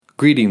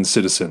Greetings,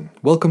 citizen.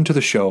 Welcome to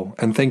the show,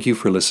 and thank you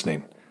for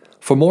listening.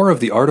 For more of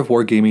the art of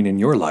wargaming in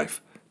your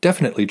life,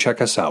 definitely check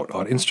us out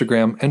on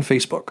Instagram and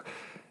Facebook.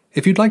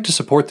 If you'd like to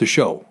support the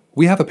show,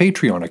 we have a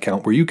Patreon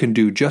account where you can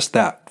do just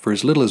that for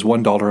as little as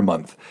 $1 a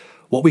month.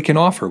 What we can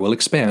offer will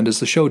expand as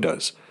the show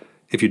does.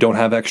 If you don't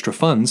have extra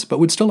funds but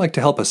would still like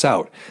to help us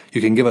out,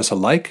 you can give us a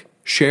like,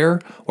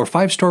 share, or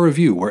 5-star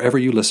review wherever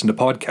you listen to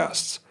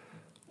podcasts.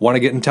 Want to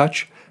get in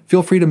touch?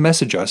 Feel free to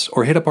message us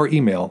or hit up our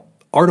email,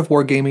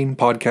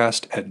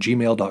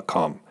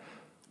 artofwargamingpodcast@gmail.com.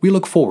 We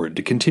look forward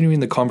to continuing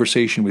the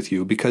conversation with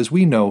you because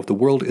we know the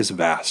world is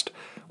vast,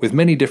 with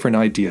many different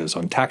ideas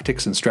on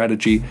tactics and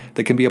strategy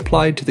that can be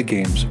applied to the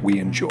games we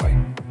enjoy.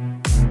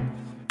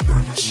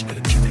 You're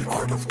listening to the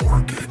Art of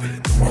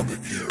Wargaming on the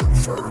Ear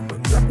Firm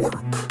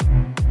Network.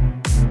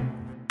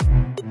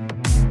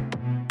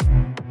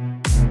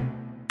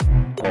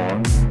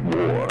 On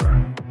War.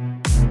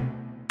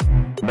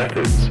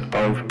 Methods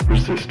of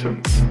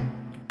Resistance.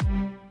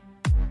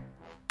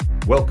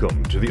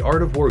 Welcome to the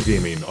Art of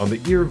Wargaming on the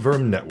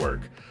Earworm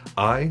Network.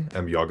 I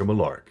am Yaga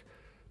Malark.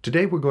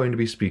 Today we're going to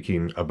be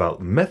speaking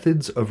about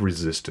methods of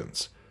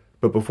resistance.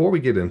 But before we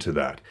get into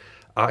that,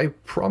 I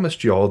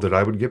promised y'all that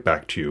I would get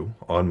back to you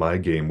on my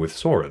game with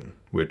Soren,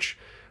 which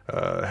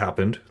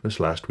happened this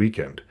last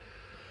weekend.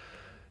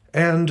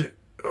 And,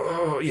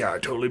 I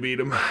totally beat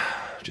him.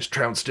 Just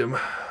trounced him.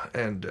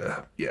 And,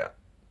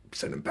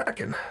 sent him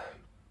packing.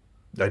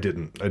 I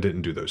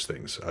didn't do those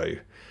things.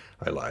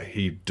 I lie.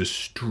 He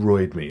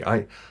destroyed me.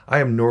 I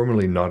am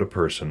normally not a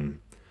person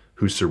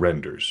who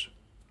surrenders.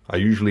 I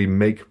usually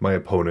make my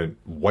opponent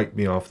wipe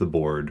me off the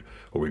board,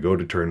 or we go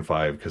to turn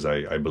 5 because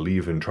I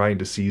believe in trying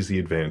to seize the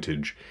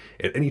advantage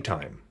at any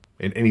time,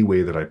 in any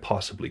way that I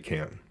possibly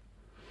can.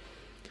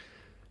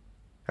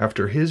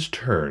 After his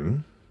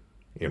turn,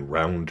 in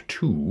round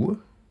 2,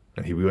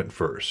 and he went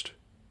first,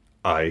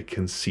 I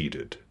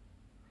conceded.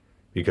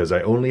 Because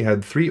I only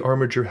had 3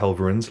 Armiger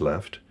Helverins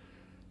left,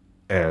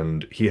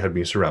 and he had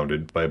me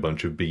surrounded by a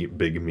bunch of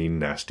big, mean,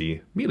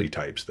 nasty melee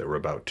types that were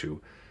about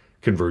to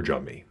converge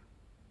on me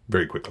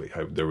very quickly.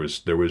 There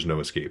was no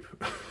escape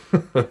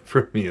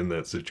for me in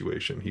that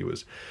situation.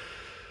 And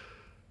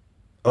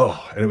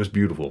it was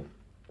beautiful.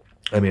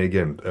 I mean,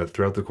 again,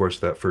 throughout the course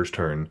of that first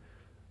turn,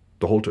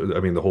 the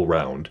whole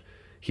round,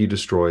 he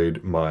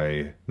destroyed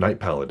my Knight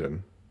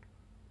Paladin,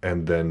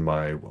 and then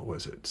my,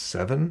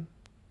 7?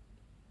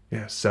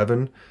 Yeah,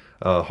 7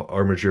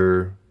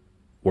 Armiger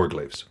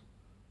Warglaves.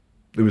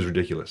 It was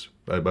ridiculous.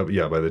 But by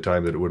the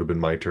time that it would have been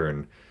my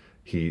turn,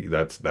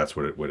 that's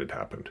what had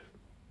happened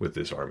with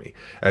this army.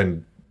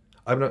 And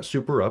I'm not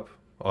super up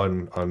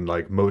on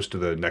like most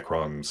of the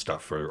Necron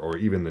stuff or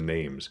even the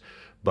names,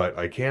 but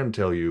I can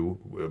tell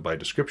you by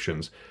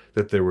descriptions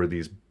that there were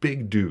these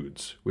big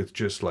dudes with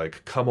just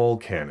like come-all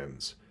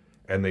cannons.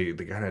 And they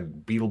kind of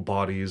had beetle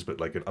bodies, but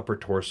like an upper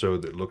torso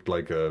that looked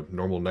like a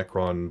normal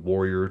Necron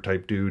warrior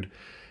type dude.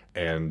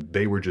 And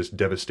they were just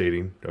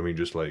devastating. I mean,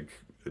 just like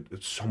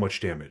so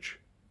much damage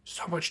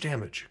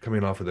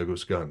coming off of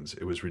those guns.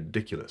 It was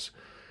ridiculous.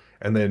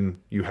 And then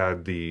you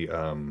had they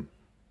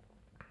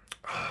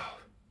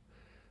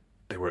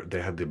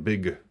had the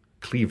big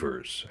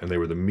cleavers, and they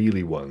were the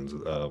melee ones.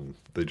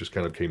 They just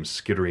kind of came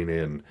skittering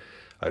in.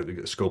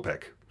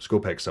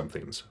 Skopek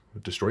somethings.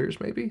 Destroyers,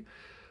 maybe?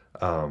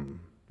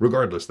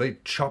 Regardless, they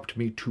chopped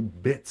me to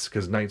bits,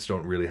 because knights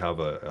don't really have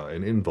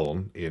an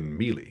invuln in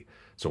melee.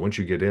 So once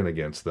you get in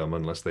against them,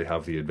 unless they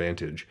have the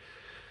advantage,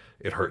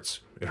 it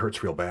hurts. It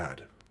hurts real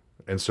bad.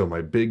 And so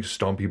my big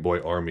stompy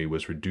boy army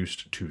was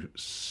reduced to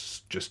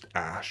just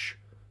ash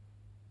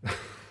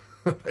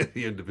by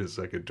the end of his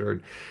second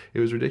turn. It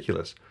was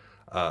ridiculous.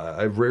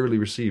 I've rarely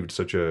received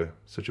such a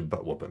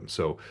butt whooping.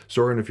 So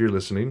Soren, if you're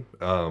listening,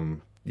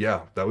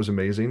 that was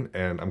amazing,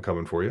 and I'm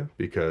coming for you,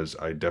 because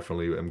I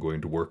definitely am going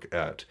to work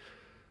at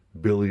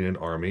building an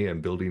army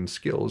and building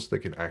skills that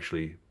can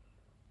actually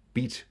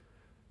beat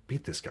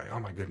this guy. Oh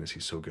my goodness,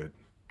 he's so good.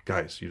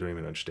 Guys, you don't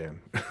even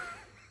understand.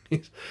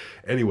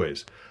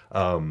 Anyways,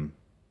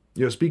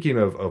 speaking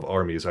of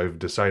armies, I've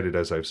decided,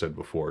 as I've said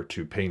before,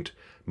 to paint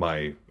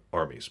my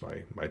armies.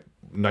 My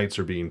knights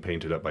are being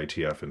painted up by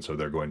TF, and so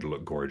they're going to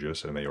look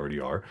gorgeous, and they already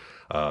are.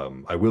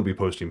 I will be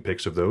posting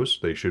pics of those.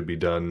 They should be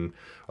done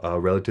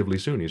relatively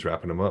soon. He's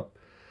wrapping them up.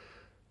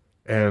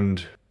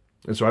 And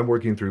so I'm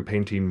working through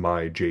painting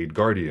my Jade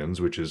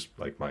Guardians, which is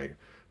like my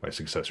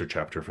successor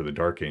chapter for the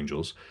Dark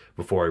Angels,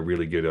 before I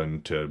really get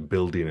into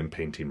building and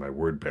painting my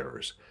Word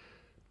Bearers.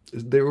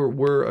 There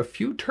were a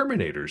few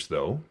Terminators,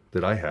 though,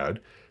 that I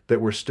had that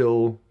were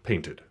still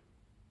painted.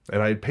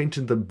 And I had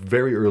painted them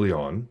very early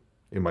on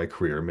in my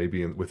career,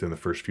 maybe within the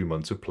first few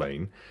months of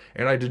playing,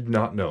 and I did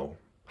not know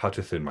how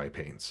to thin my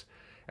paints.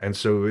 And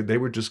so they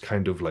were just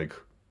kind of like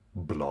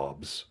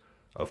blobs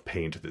of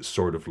paint that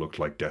sort of looked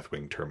like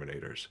Deathwing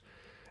Terminators.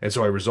 And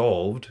so I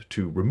resolved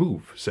to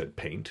remove said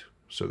paint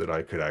so that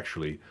I could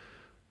actually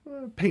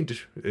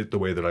paint it the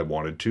way that I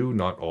wanted to,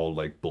 not all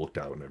like bulked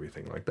out and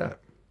everything like that.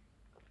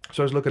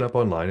 So I was looking up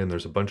online, and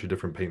there's a bunch of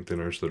different paint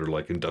thinners that are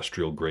like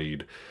industrial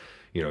grade,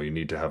 you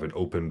need to have an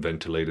open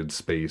ventilated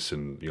space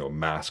and,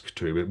 mask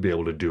to be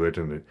able to do it.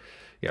 And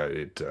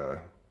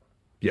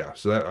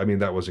so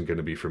that wasn't going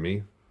to be for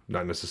me.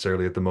 Not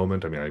necessarily at the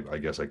moment. I mean, I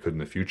guess I could in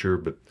the future,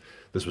 but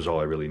this was all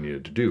I really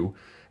needed to do.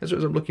 And so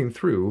as I'm looking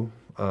through,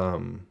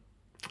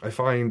 I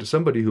find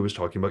somebody who was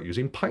talking about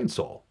using Pine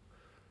Sol,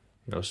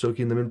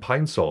 soaking them in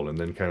Pine Sol and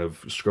then kind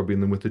of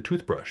scrubbing them with the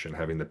toothbrush and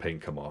having the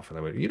paint come off. And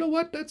I went, you know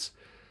what?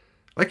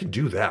 I can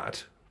do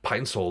that.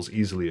 Pine Sol's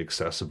easily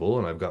accessible,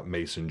 and I've got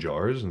mason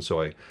jars. And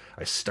so I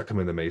stuck them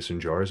in the mason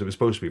jars. It was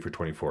supposed to be for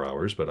 24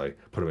 hours, but I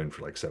put them in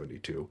for like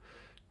 72,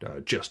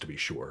 just to be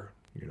sure,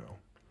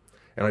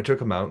 And I took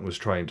them out and was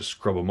trying to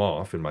scrub them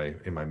off in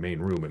my main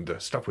room, and the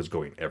stuff was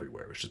going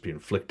everywhere. It was just being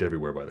flicked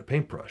everywhere by the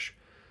paintbrush.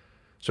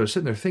 So I was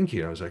sitting there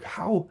thinking, I was like,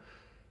 how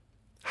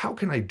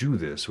can I do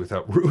this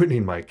without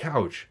ruining my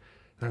couch?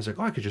 And I was like,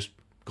 I could just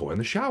go in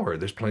the shower.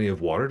 There's plenty of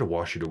water to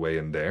wash it away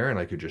in there, and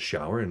I could just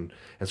shower and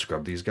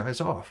scrub these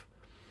guys off.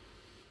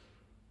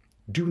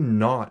 Do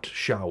not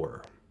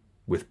shower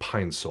with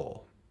Pine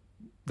Sol.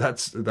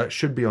 That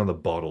should be on the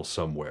bottle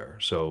somewhere.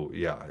 So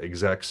yeah,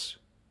 execs,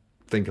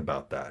 think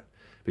about that.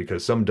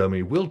 Because some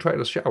dummy will try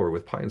to shower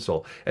with Pine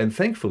Sol. And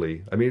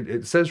thankfully, I mean,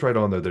 it says right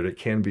on there that it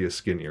can be a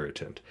skin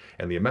irritant.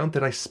 And the amount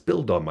that I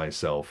spilled on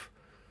myself,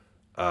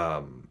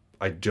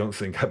 I don't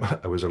think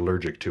I was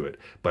allergic to it.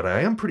 But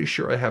I am pretty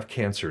sure I have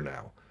cancer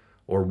now.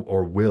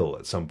 Or will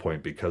at some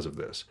point because of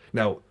this.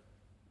 Now,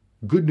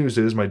 good news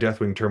is my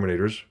Deathwing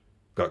Terminators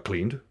got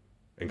cleaned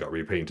and got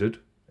repainted.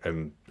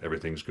 And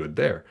everything's good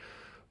there.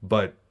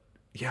 But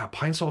yeah,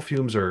 Pine Sol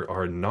fumes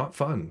are not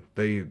fun.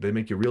 They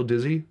make you real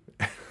dizzy.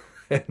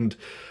 And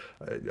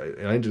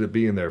I ended up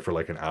being there for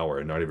like an hour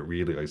and not even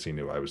realizing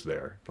I was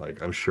there.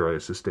 Like, I'm sure I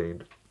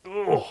sustained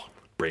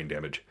brain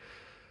damage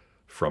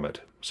from it.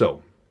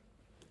 So,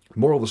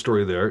 moral of the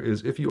story there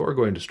is if you are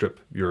going to strip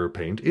your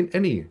paint in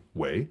any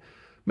way,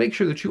 make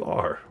sure that you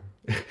are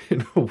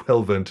in a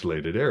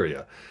well-ventilated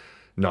area,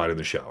 not in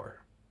the shower.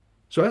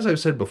 So as I've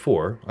said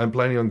before, I'm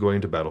planning on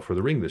going to Battle for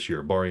the Ring this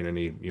year, barring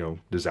any,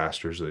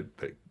 disasters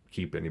that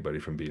keep anybody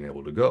from being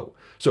able to go.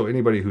 So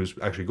anybody who's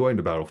actually going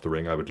to Battle for the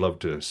Ring, I would love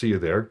to see you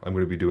there. I'm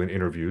going to be doing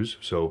interviews,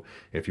 so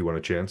if you want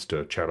a chance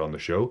to chat on the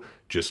show,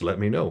 just let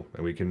me know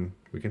and we can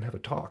have a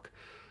talk.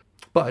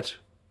 But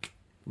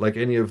like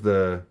any of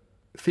the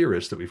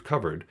theorists that we've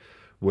covered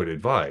would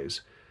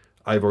advise,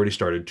 I've already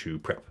started to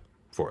prep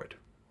for it.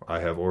 I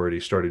have already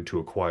started to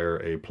acquire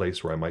a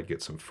place where I might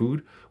get some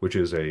food, which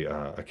is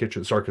a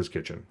kitchen, Sarka's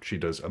Kitchen. She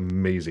does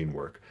amazing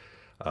work.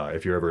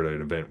 If you're ever at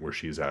an event where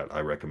she's at,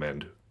 I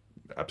recommend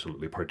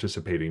absolutely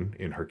participating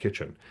in her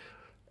kitchen.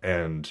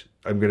 And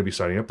I'm going to be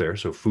signing up there,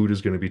 so food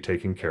is going to be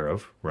taken care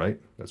of, right?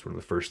 That's one of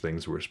the first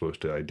things we're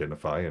supposed to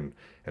identify and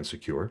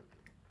secure.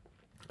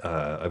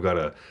 I've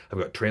got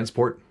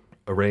transport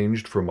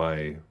arranged for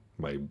my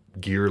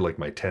gear, like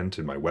my tent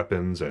and my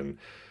weapons and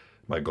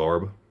my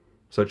garb,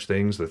 such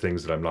things, the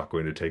things that I'm not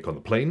going to take on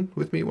the plane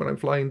with me when I'm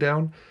flying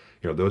down.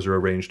 Those are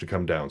arranged to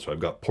come down. So I've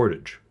got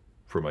portage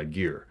for my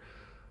gear.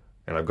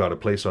 And I've got a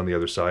place on the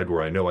other side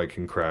where I know I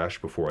can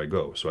crash before I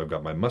go. So I've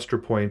got my muster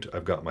point,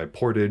 I've got my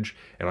portage,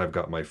 and I've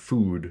got my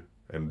food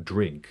and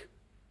drink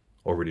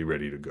already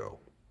ready to go.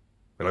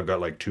 And I've got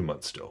like 2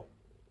 months still.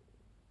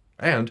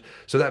 And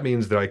so that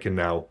means that I can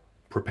now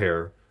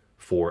prepare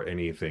for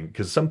anything,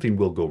 because something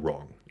will go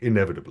wrong,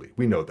 inevitably.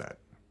 We know that.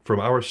 From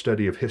our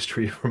study of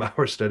history, from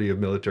our study of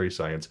military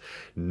science,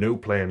 no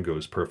plan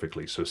goes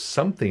perfectly. So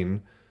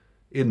something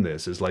in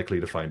this is likely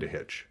to find a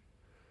hitch.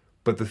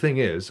 But the thing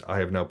is, I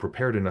have now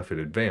prepared enough in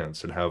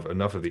advance and have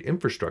enough of the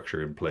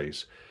infrastructure in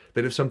place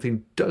that if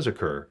something does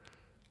occur,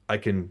 I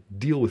can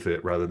deal with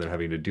it rather than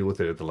having to deal with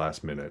it at the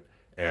last minute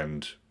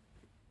and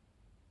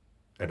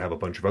have a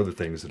bunch of other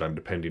things that I'm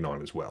depending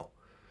on as well.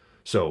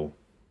 So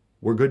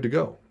we're good to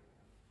go.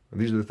 And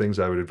these are the things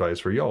I would advise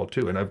for y'all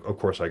too. And of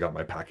course, I got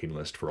my packing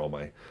list for all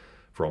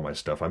my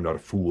stuff. I'm not a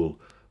fool.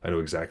 I know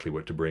exactly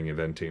what to bring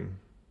eventing.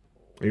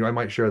 I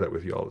might share that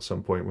with y'all at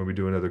some point when we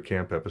do another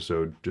camp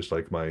episode, just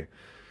like my...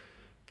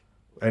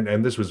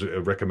 And this was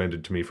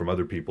recommended to me from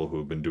other people who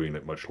have been doing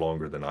it much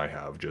longer than I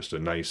have. Just a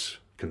nice,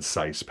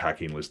 concise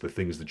packing list, the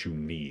things that you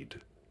need.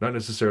 Not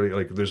necessarily,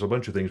 like, there's a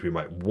bunch of things we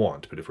might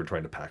want, but if we're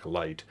trying to pack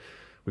light,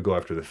 we go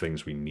after the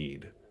things we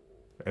need.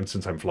 And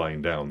since I'm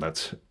flying down,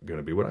 that's going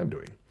to be what I'm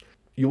doing.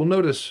 You will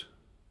notice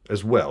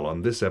as well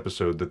on this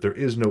episode that there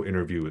is no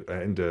interview.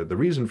 And the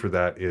reason for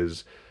that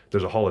is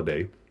there's a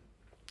holiday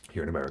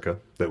here in America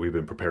that we've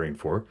been preparing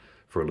for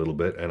a little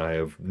bit. And I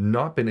have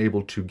not been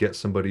able to get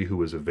somebody who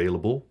was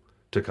available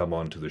to come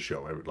on to the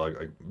show.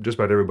 Just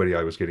about everybody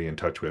I was getting in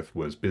touch with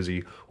was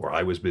busy, or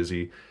I was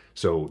busy.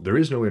 So there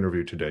is no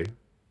interview today.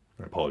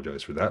 I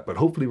apologize for that, but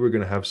hopefully we're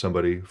going to have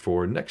somebody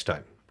for next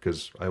time,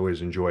 because I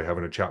always enjoy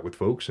having a chat with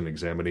folks and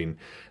examining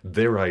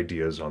their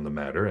ideas on the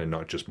matter and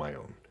not just my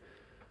own.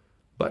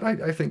 But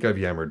I think I've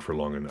yammered for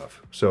long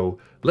enough. So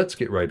let's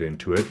get right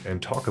into it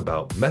and talk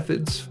about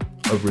methods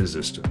of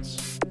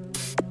resistance.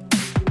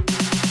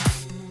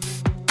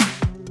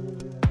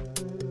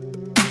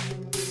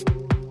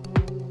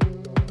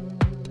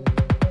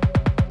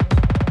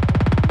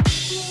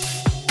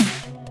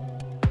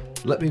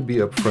 Let me be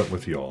upfront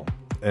with y'all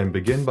and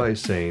begin by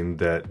saying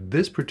that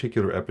this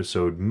particular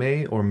episode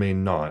may or may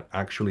not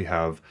actually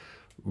have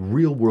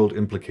real-world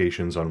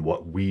implications on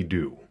what we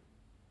do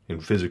in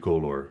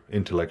physical or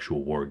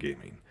intellectual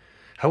wargaming.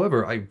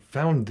 However, I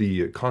found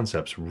the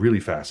concepts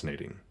really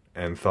fascinating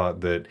and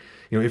thought that,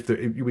 if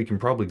we can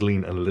probably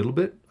glean a little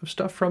bit of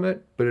stuff from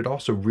it, but it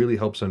also really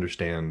helps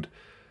understand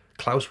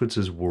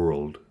Clausewitz's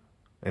world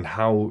and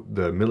how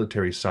the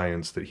military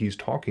science that he's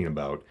talking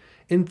about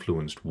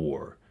influenced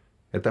war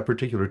at that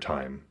particular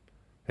time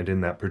and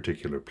in that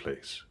particular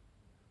place.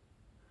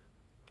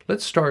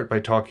 Let's start by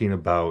talking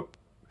about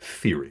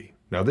theory.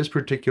 Now, this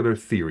particular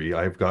theory,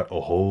 I've got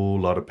a whole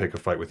lot of pick a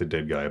fight with a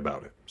dead guy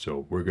about it,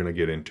 so we're going to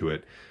get into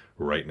it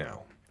right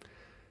now.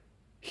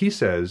 He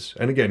says,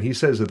 and again, he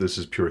says that this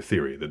is pure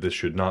theory, that this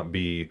should not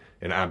be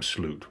an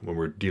absolute when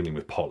we're dealing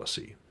with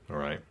policy, all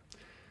right?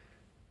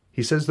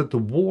 He says that the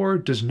war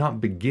does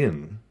not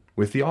begin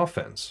with the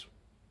offense.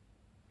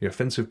 The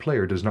offensive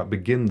player does not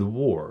begin the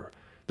war.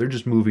 They're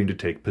just moving to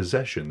take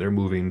possession. They're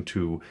moving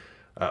to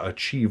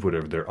achieve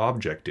whatever their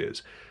object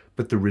is.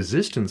 But the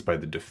resistance by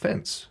the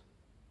defense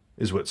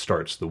is what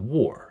starts the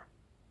war.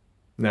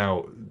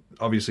 Now,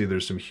 obviously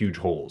there's some huge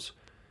holes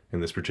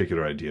in this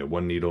particular idea.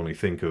 One need only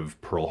think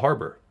of Pearl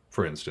Harbor,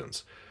 for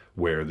instance,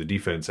 where the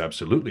defense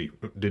absolutely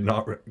did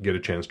not get a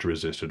chance to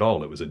resist at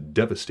all. It was a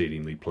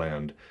devastatingly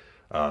planned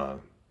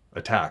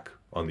attack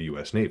on the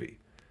U.S. Navy.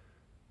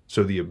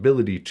 So the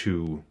ability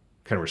to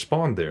kind of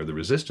respond there, the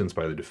resistance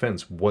by the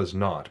defense was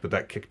not, but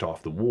that kicked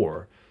off the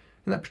war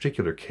in that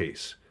particular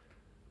case.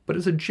 But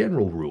as a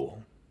general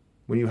rule,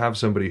 when you have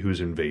somebody who's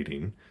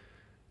invading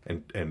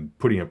and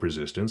putting up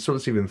resistance, so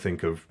let's even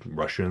think of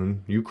Russia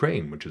and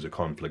Ukraine, which is a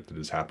conflict that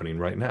is happening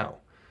right now.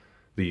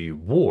 The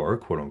war,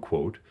 quote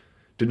unquote,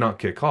 did not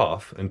kick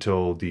off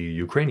until the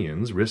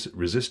Ukrainians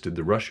resisted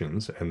the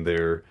Russians and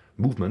their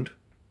movement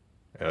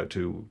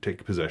to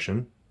take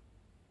possession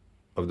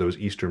of those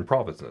eastern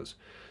provinces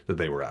that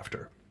they were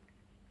after.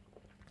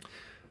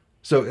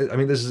 So, I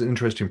mean, this is an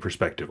interesting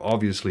perspective.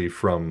 Obviously,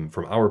 from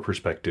our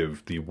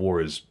perspective, the war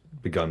is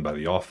begun by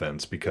the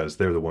offense because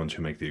they're the ones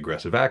who make the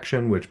aggressive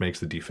action, which makes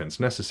the defense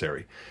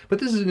necessary. But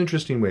this is an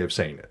interesting way of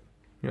saying it.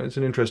 It's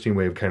an interesting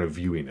way of kind of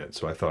viewing it.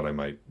 So I thought I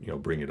might,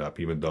 bring it up,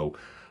 even though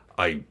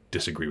I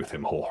disagree with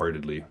him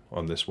wholeheartedly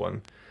on this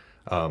one.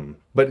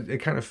 But it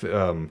kind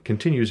of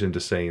continues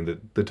into saying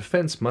that the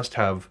defense must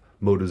have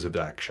motives of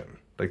action.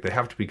 Like, they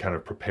have to be kind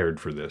of prepared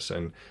for this.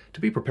 And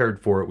to be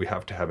prepared for it, we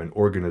have to have an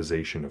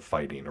organization of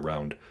fighting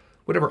around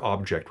whatever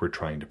object we're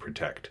trying to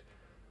protect.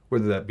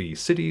 Whether that be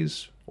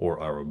cities, or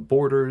our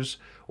borders,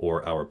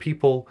 or our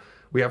people,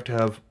 we have to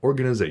have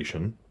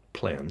organization,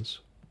 plans,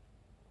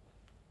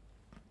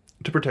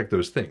 to protect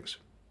those things.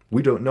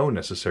 We don't know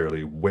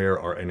necessarily where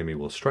our enemy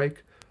will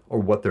strike, or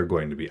what they're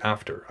going to be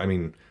after. I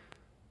mean,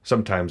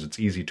 sometimes it's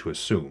easy to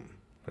assume.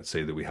 Let's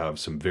say that we have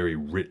some very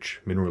rich,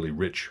 minerally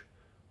rich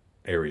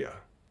area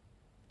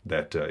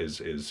that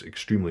is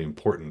extremely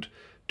important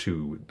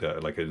to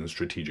in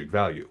strategic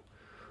value.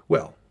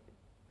 Well,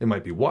 it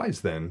might be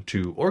wise then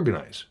to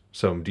organize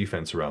some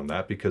defense around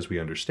that, because we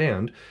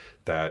understand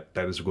that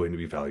that is going to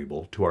be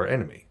valuable to our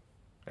enemy.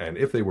 And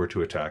if they were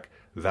to attack,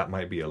 that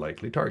might be a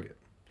likely target.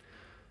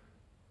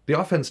 The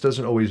offense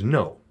doesn't always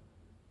know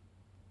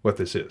what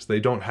this is.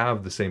 They don't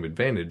have the same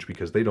advantage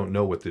because they don't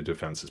know what the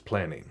defense is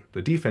planning.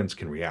 The defense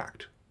can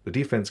react. The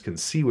defense can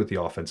see what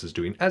the offense is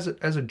doing as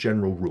a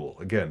general rule.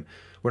 Again,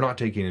 we're not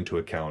taking into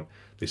account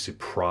the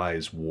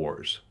surprise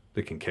wars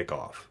that can kick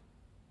off.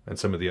 And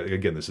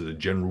this is a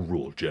general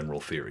rule,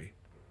 general theory.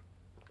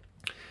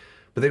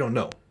 But they don't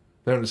know.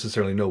 They don't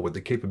necessarily know what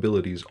the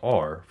capabilities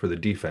are for the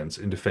defense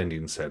in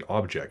defending said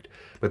object.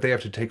 But they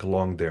have to take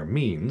along their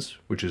means,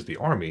 which is the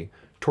army,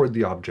 toward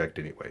the object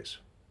anyways.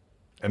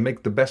 And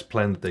make the best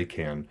plan that they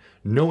can,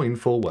 knowing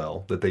full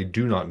well that they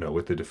do not know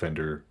what the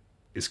defender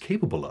is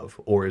capable of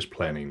or is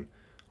planning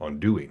on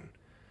doing.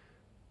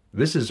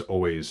 This is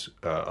always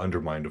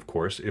undermined, of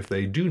course, if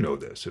they do know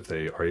this, if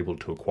they are able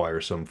to acquire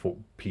some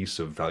piece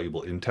of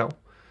valuable intel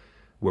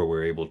where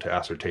we're able to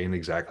ascertain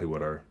exactly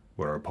what our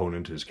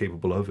opponent is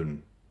capable of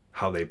and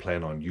how they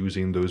plan on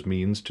using those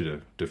means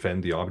to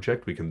defend the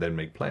object. We can then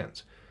make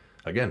plans.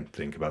 Again,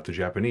 think about the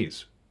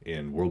Japanese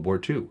in World War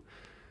II.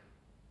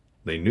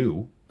 They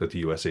knew that the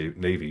U.S.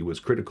 Navy was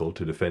critical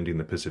to defending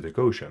the Pacific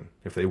Ocean.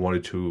 If they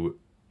wanted to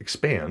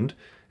expand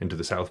into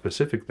the South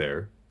Pacific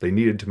there, they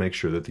needed to make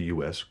sure that the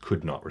U.S.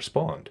 could not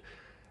respond.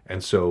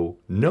 And so,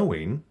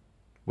 knowing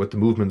what the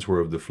movements were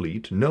of the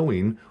fleet,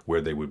 knowing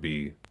where they would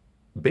be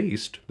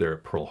based there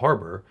at Pearl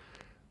Harbor,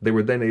 they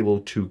were then able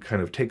to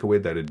kind of take away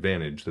that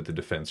advantage that the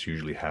defense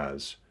usually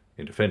has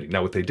in defending.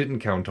 Now, what they didn't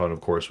count on,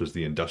 of course, was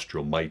the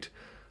industrial might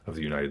of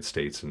the United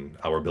States and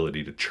our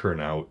ability to churn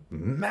out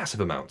massive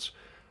amounts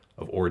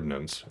of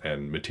ordnance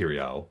and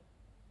material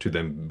to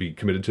then be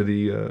committed to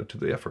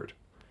the effort.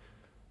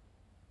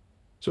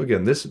 So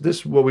again,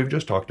 this what we've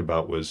just talked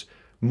about was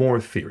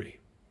more theory,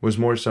 was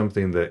more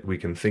something that we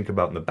can think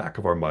about in the back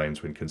of our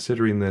minds when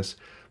considering this,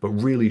 but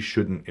really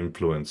shouldn't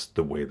influence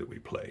the way that we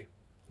play.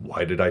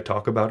 Why did I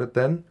talk about it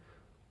then?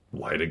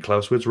 Why did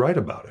Clausewitz write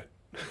about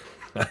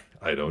it?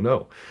 I don't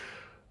know.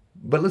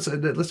 But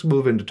let's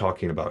move into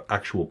talking about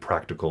actual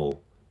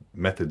practical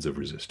methods of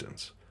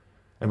resistance.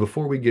 And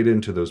before we get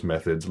into those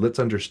methods, let's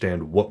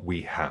understand what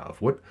we have.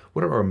 What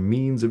are our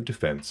means of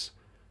defense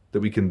that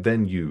we can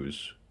then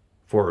use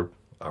for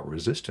our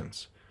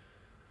resistance?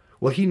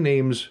 Well, he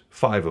names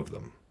 5 of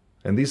them.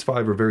 And these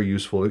 5 are very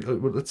useful.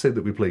 Let's say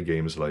that we play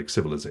games like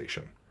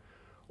Civilization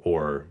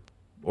or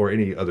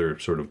any other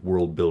sort of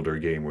world builder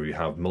game where you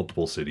have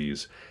multiple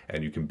cities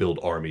and you can build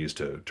armies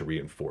to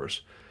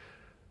reinforce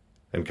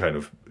and kind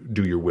of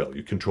do your will.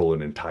 You control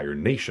an entire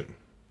nation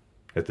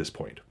at this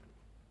point.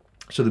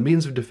 So the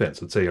means of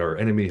defense, let's say our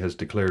enemy has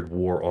declared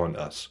war on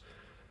us.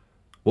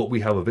 What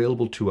we have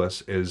available to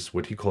us is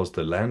what he calls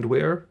the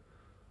Landwehr,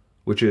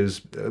 which is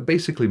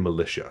basically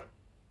militia.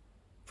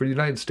 For the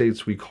United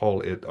States, we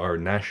call it our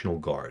National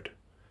Guard.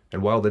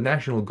 And while the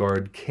National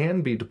Guard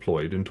can be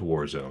deployed into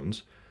war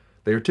zones,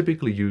 they are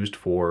typically used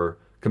for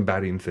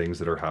combating things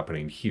that are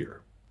happening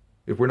here.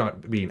 If we're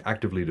not being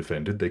actively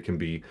defended, they can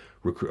be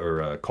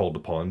called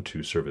upon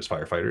to serve as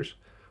firefighters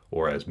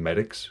or as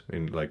medics.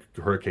 In like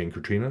Hurricane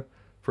Katrina,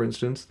 for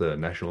instance, the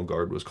National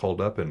Guard was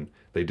called up and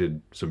they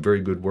did some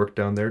very good work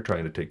down there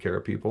trying to take care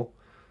of people.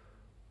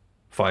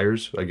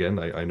 Fires, again,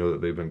 I know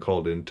that they've been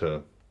called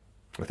into,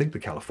 I think, the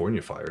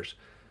California fires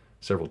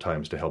several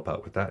times to help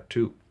out with that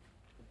too.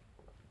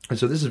 And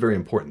so this is very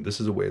important.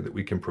 This is a way that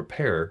we can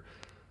prepare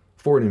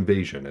for an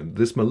invasion. And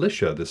this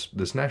militia,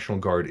 this National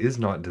Guard, is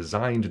not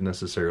designed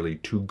necessarily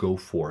to go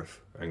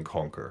forth and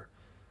conquer.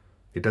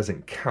 It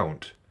doesn't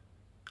count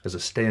as a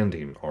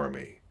standing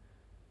army.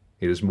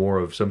 It is more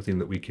of something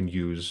that we can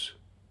use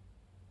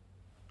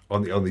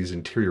on these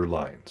interior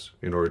lines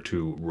in order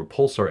to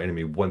repulse our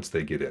enemy once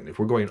they get in. If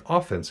we're going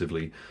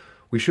offensively,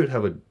 we should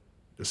have a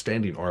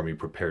standing army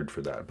prepared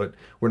for that. But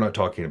we're not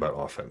talking about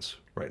offense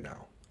right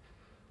now.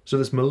 So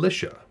this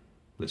militia,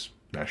 this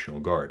National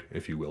Guard,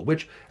 if you will,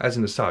 which, as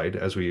an aside,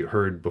 as we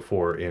heard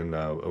before in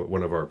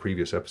one of our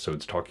previous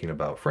episodes talking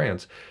about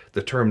France,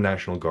 the term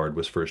National Guard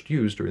was first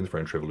used during the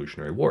French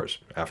Revolutionary Wars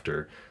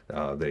after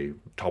they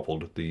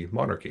toppled the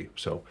monarchy.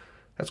 So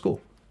that's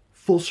cool.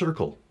 Full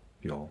circle,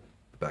 y'all.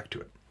 Back to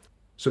it.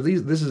 So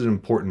this is an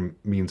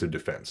important means of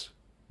defense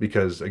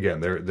because, again,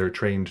 they're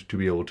trained to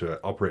be able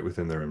to operate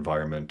within their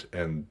environment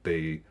and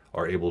they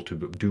are able to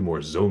do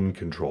more zone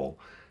control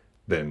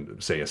than,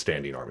 say, a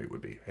standing army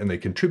would be. And they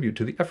contribute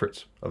to the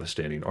efforts of a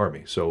standing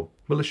army. So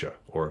militia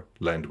or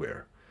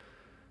Landwehr.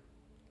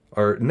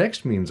 Our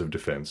next means of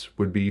defense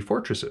would be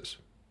fortresses.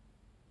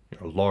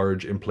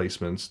 Large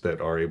emplacements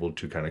that are able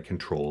to kind of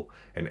control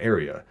an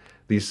area.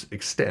 These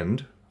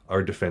extend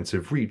our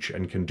defensive reach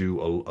and can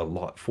do a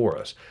lot for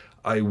us.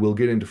 I will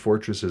get into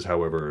fortresses,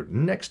 however,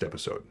 next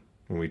episode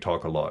when we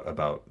talk a lot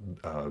about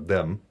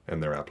them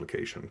and their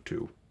application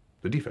to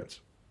the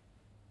defense.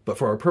 But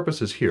for our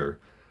purposes here,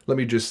 let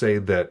me just say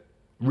that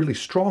really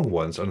strong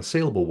ones,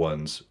 unassailable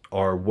ones,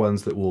 are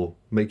ones that will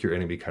make your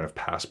enemy kind of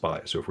pass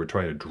by. So if we're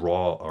trying to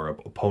draw our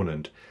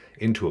opponent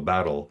into a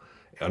battle,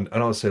 an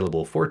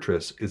unassailable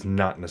fortress is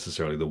not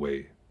necessarily the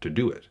way to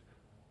do it,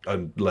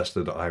 unless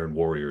they're the Iron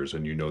Warriors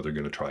and you know they're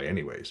going to try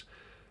anyways.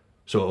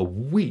 So a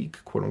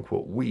weak,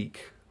 quote-unquote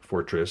weak,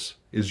 fortress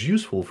is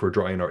useful for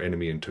drawing our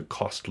enemy into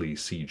costly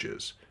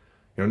sieges.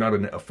 Not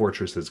a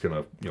fortress that's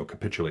going to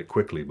capitulate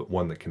quickly, but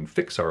one that can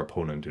fix our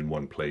opponent in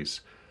one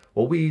place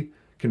while we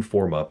can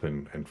form up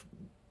and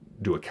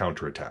do a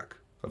counterattack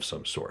of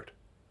some sort.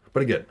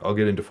 But again, I'll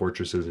get into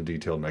fortresses in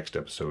detail next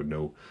episode.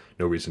 No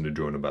reason to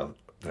drone about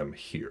them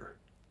here.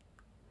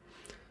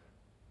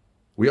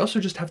 We also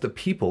just have the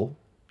people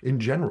in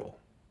general.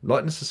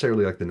 Not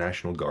necessarily like the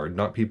National Guard,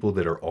 not people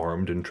that are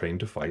armed and trained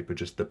to fight, but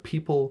just the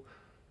people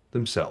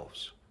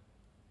themselves.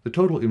 The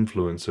total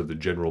influence of the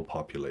general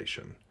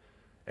population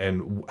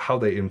and how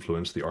they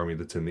influence the army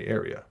that's in the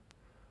area.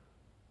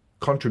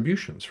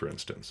 Contributions, for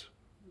instance.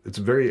 It's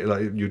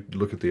you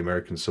look at the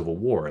American Civil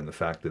War and the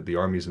fact that the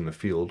armies in the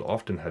field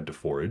often had to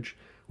forage,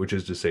 which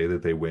is to say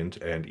that they went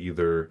and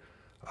either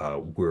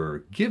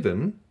were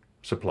given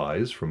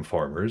supplies from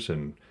farmers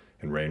and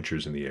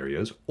ranchers in the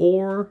areas,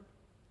 or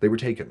they were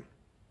taken,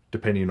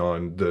 depending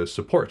on the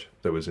support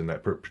that was in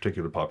that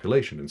particular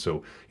population. And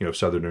so, if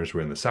Southerners were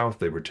in the South,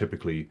 they were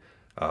typically,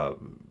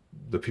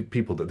 the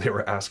people that they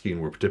were asking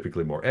were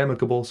typically more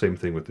amicable. Same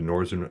thing with the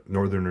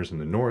Northerners in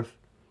the North.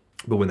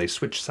 But when they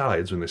switched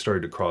sides, when they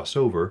started to cross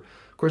over,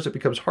 of course it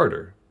becomes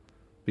harder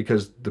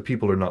because the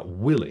people are not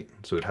willing.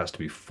 So it has to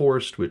be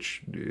forced,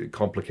 which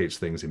complicates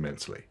things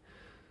immensely.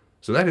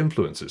 So that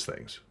influences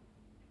things.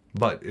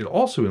 But it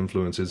also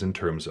influences in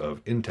terms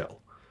of intel.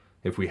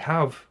 If we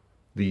have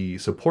the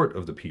support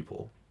of the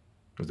people,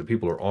 if the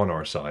people are on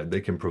our side,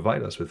 they can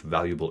provide us with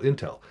valuable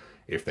intel.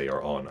 If they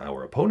are on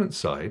our opponent's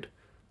side,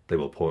 they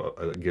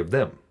will give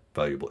them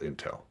valuable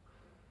intel.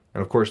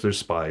 And of course, there's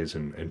spies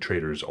and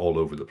traitors all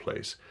over the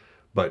place.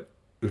 But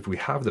if we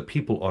have the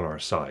people on our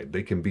side,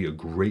 they can be a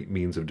great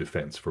means of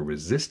defense for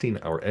resisting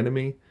our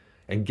enemy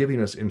and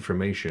giving us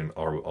information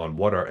on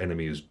what our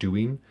enemy is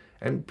doing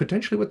and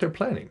potentially what they're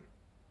planning.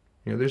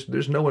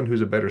 There's no one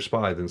who's a better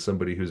spy than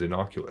somebody who's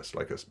innocuous,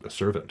 like a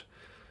servant.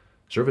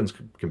 Servants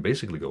can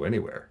basically go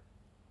anywhere.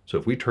 So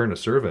if we turn a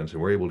servant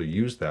and we're able to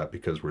use that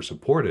because we're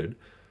supported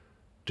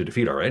to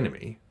defeat our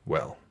enemy,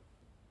 well,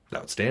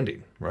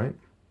 outstanding, right?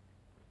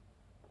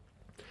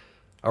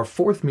 Our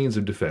fourth means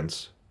of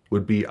defense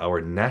would be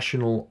our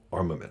national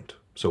armament.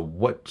 So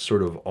what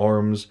sort of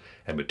arms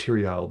and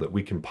material that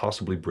we can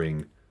possibly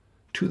bring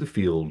to the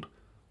field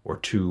or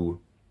to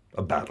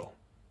a battle,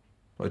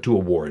 or to a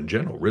war in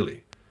general,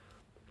 really.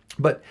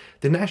 But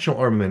the national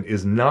armament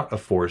is not a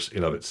force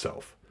in of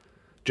itself.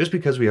 Just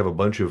because we have a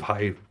bunch of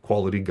high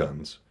quality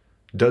guns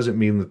doesn't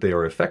mean that they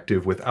are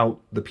effective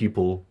without the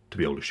people to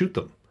be able to shoot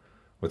them,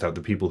 without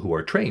the people who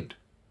are trained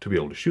to be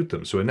able to shoot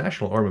them. So a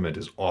national armament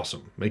is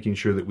awesome, making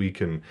sure that we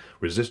can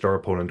resist our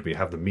opponent, we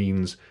have the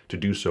means to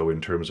do so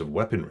in terms of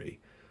weaponry.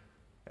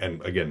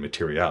 And again,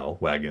 material,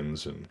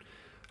 wagons and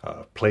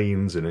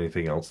planes and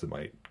anything else that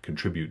might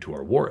contribute to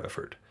our war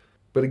effort.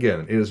 But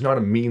again, it is not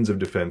a means of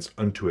defense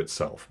unto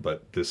itself,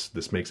 but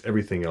this makes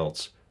everything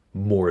else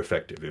more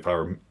effective. If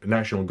our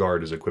National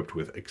Guard is equipped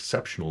with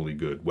exceptionally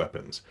good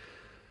weapons,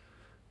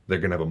 they're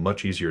going to have a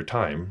much easier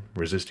time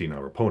resisting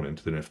our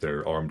opponent than if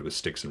they're armed with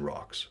sticks and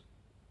rocks.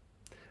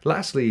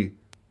 Lastly,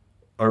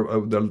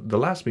 the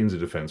last means of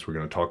defense we're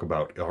going to talk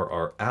about are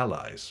our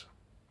allies.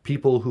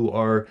 People who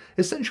are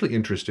essentially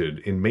interested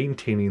in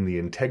maintaining the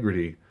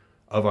integrity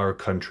of our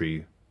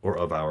country or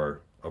of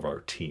our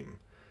team.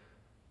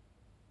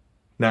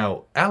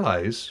 Now,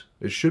 allies,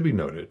 it should be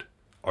noted,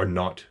 are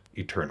not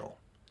eternal.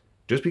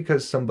 Just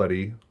because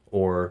somebody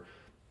or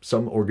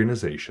some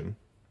organization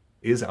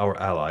is our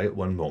ally at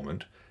one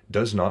moment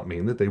does not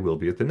mean that they will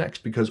be at the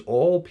next, because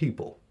all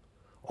people,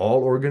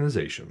 all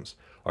organizations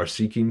are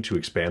seeking to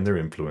expand their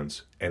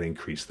influence and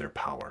increase their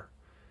power.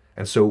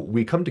 And so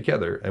we come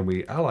together and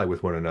we ally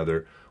with one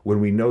another when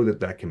we know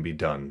that that can be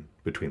done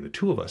between the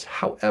two of us.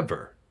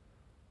 However,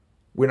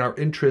 when our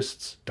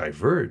interests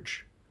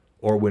diverge,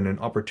 or when an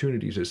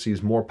opportunity to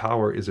seize more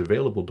power is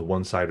available to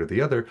one side or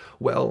the other,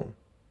 well,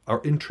 our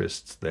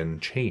interests then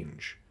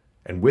change.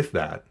 And with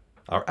that,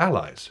 our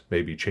allies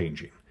may be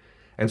changing.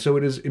 And so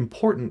it is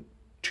important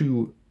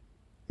to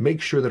make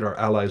sure that our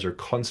allies are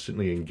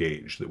constantly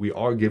engaged, that we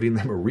are giving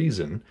them a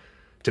reason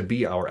to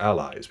be our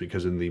allies,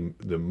 because in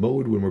the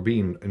mode when we're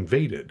being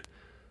invaded,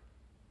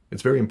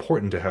 it's very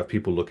important to have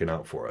people looking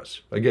out for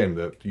us. Again,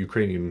 the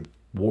Ukrainian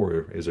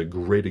war is a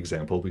great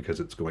example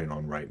because it's going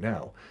on right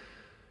now.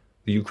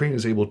 The Ukraine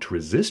is able to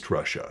resist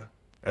Russia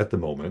at the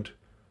moment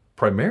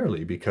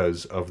primarily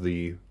because of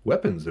the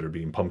weapons that are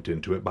being pumped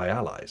into it by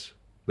allies.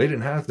 They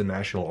didn't have the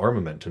national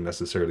armament to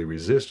necessarily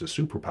resist a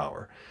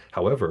superpower.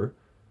 However,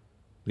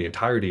 the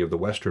entirety of the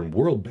Western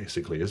world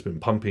basically has been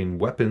pumping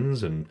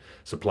weapons and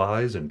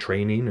supplies and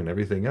training and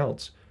everything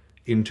else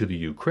into the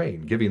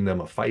Ukraine, giving them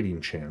a fighting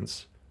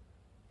chance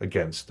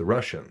against the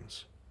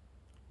Russians.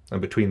 And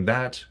between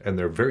that and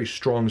their very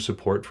strong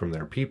support from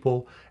their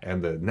people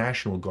and the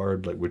National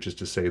Guard, which is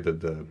to say that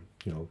the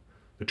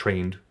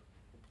trained,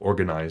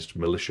 organized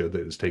militia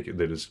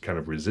that is kind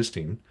of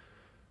resisting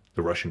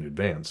the Russian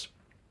advance,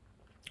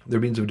 their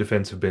means of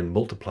defense have been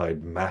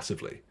multiplied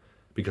massively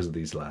because of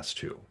these last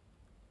two.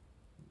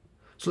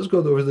 So let's go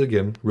over that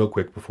again real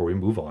quick before we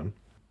move on.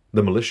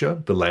 The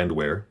militia, the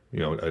landwehr,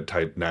 a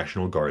type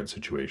National Guard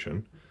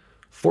situation.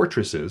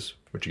 Fortresses,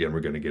 which again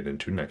we're going to get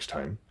into next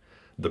time.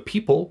 The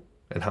people,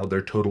 and how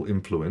their total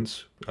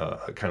influence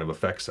kind of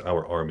affects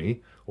our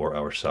army or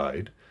our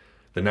side,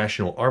 the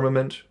national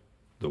armament,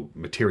 the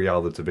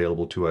material that's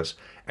available to us,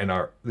 and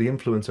the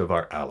influence of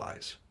our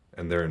allies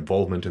and their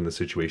involvement in the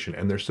situation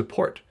and their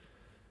support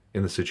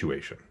in the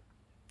situation.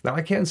 Now,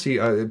 I can see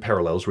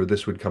parallels where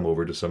this would come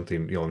over to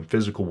something, in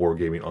physical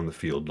wargaming on the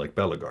field like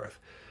Belegarth.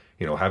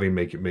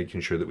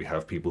 Making sure that we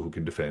have people who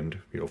can defend,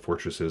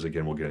 fortresses.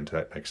 Again, we'll get into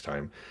that next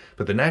time.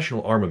 But the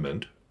national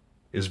armament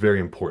is very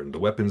important. The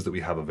weapons that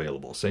we have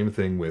available. Same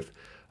thing with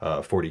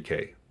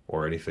 40K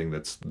or anything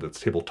that's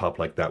tabletop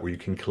like that, where you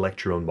can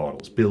collect your own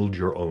models, build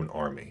your own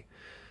army.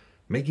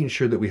 Making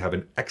sure that we have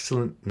an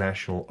excellent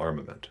national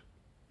armament.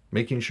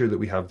 Making sure that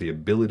we have the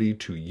ability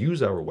to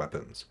use our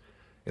weapons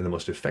in the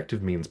most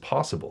effective means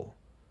possible,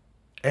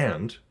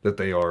 and that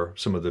they are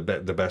some of the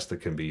best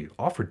that can be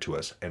offered to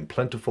us, and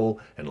plentiful,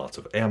 and lots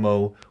of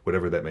ammo,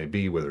 whatever that may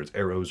be, whether it's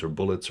arrows or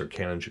bullets or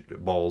cannon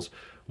balls,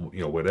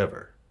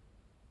 whatever.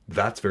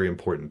 That's very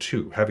important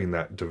too, having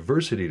that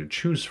diversity to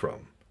choose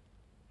from,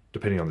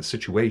 depending on the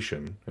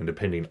situation and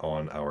depending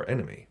on our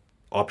enemy.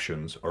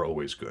 Options are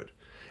always good.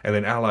 And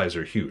then allies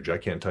are huge. I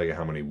can't tell you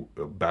how many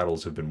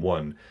battles have been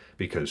won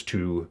because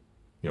two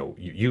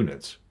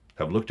units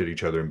have looked at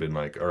each other and been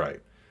like, all right,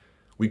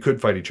 we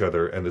could fight each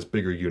other, and this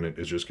bigger unit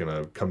is just going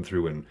to come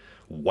through and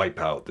wipe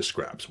out the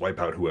scraps, wipe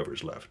out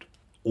whoever's left.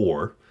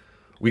 Or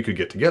we could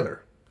get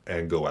together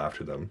and go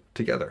after them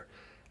together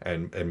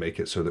and make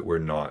it so that we're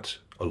not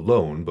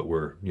alone, but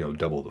we're,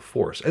 double the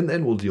force. And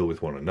then we'll deal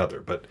with one another.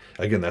 But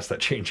again, that's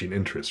that changing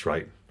interest,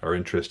 right? Our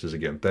interest is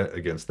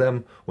against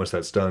them. Once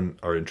that's done,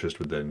 our interest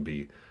would then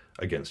be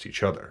against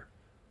each other.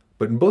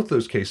 But in both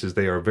those cases,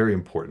 they are very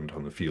important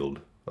on the field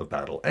of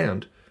battle,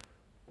 and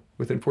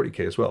within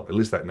 40K as well, at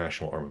least that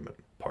national armament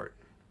part.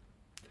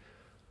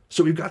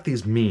 So we've got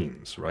these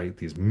means, right?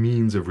 These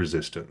means of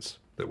resistance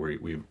that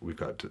we've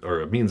got,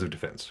 or means of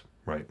defense,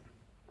 right?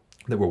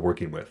 That we're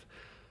working with.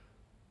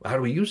 How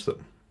do we use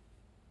them?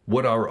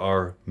 What are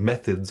our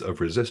methods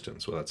of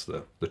resistance? Well, that's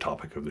the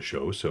topic of the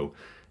show, so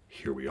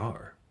here we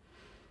are.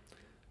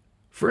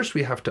 First,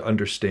 we have to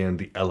understand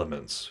the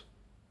elements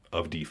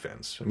of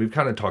defense. And we've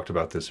kind of talked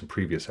about this in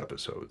previous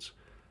episodes,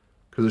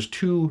 because there's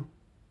two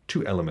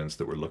elements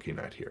that we're looking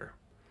at here.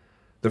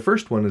 The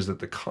first one is that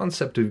the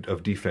concept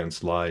of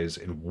defense lies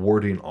in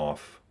warding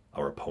off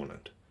our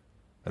opponent.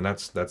 And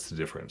that's the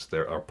difference.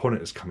 Our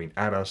opponent is coming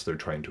at us, they're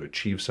trying to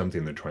achieve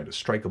something, they're trying to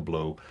strike a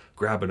blow,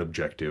 grab an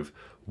objective,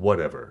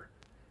 whatever.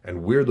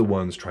 And we're the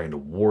ones trying to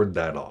ward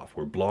that off.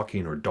 We're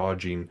blocking or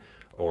dodging,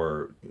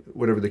 or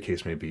whatever the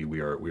case may be, we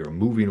are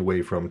moving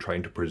away from,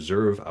 trying to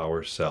preserve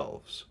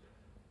ourselves.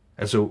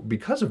 And so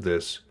because of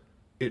this,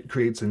 it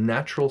creates a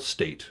natural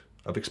state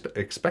of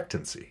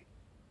expectancy,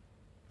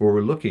 where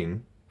we're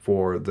looking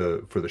for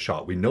the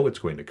shot. We know it's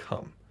going to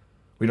come.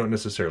 We don't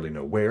necessarily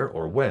know where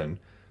or when,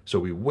 so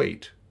we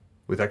wait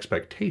with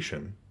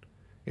expectation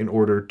in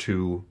order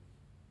to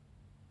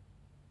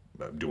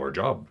do our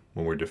job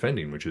when we're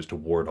defending, which is to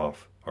ward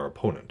off our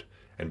opponent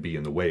and be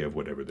in the way of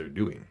whatever they're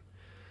doing.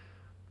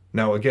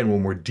 Now, again,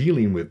 when we're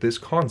dealing with this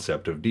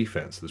concept of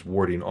defense, this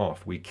warding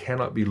off, we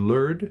cannot be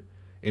lured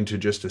into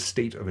just a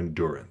state of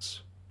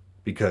endurance,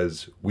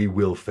 because we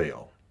will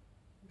fail.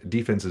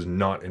 Defense is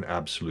not an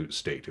absolute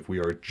state. If we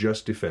are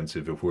just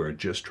defensive, if we are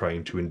just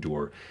trying to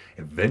endure,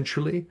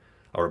 eventually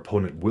our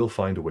opponent will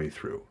find a way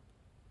through.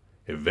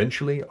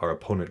 Eventually our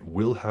opponent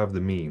will have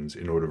the means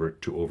in order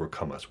to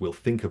overcome us, will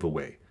think of a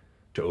way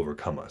to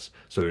overcome us.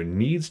 So there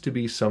needs to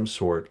be some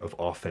sort of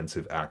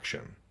offensive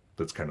action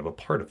that's kind of a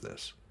part of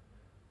this.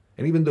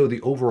 And even though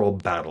the overall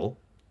battle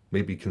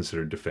may be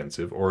considered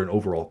defensive, or an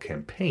overall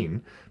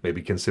campaign may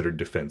be considered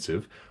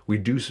defensive, we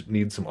do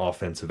need some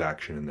offensive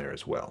action in there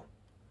as well.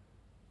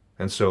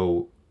 And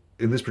so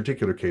in this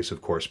particular case,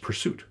 of course,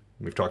 pursuit.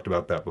 We've talked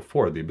about that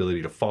before, the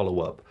ability to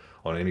follow up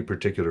on any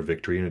particular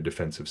victory in a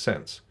defensive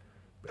sense,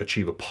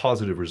 achieve a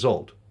positive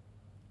result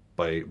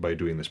by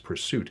doing this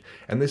pursuit.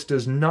 And this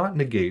does not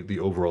negate the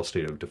overall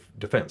state of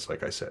defense,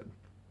 like I said.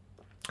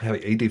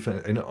 Having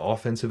an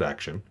offensive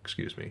action,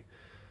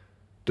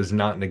 does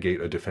not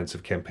negate a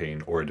defensive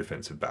campaign or a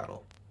defensive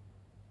battle,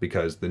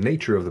 because the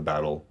nature of the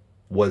battle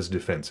was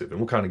defensive. And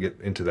we'll kind of get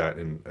into that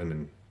in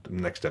the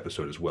next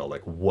episode as well,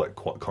 like what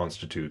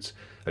constitutes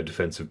a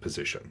defensive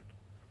position.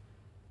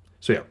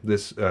 So yeah,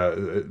 this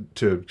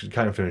to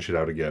kind of finish it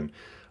out again,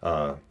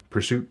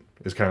 pursuit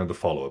is kind of the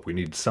follow-up. We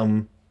need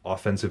some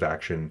offensive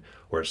action,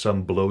 or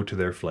some blow to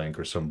their flank,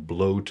 or some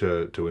blow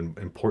to an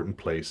important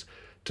place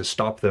to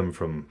stop them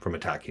from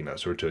attacking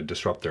us or to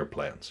disrupt their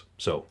plans.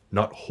 So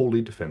not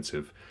wholly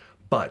defensive,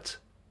 but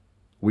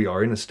we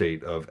are in a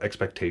state of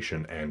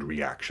expectation and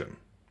reaction.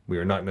 We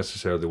are not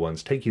necessarily the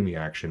ones taking the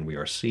action. We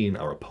are seeing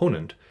our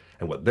opponent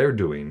and what they're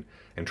doing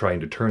and trying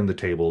to turn the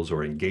tables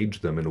or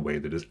engage them in a way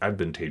that is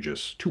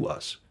advantageous to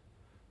us.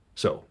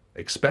 So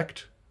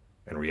expect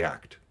and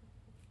react.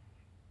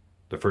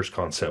 The first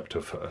concept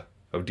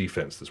of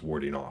defense, this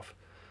warding off.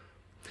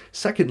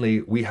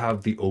 Secondly, we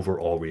have the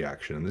overall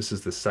reaction, and this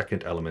is the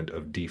second element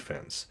of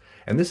defense.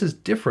 And this is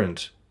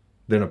different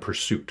than a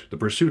pursuit. The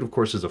pursuit, of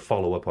course, is a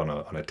follow-up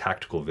on a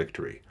tactical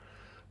victory.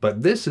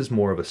 But this is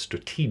more of a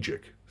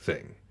strategic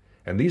thing.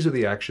 And these are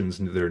the actions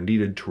that are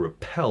needed to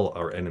repel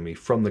our enemy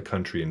from the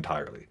country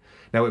entirely.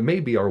 Now, it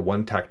may be our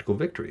one tactical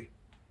victory.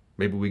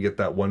 Maybe we get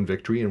that one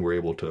victory and we're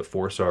able to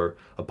force our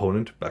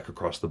opponent back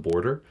across the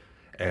border,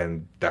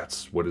 and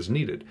that's what is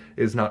needed.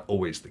 It is not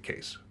always the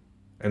case.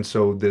 And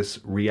so this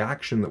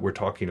reaction that we're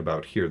talking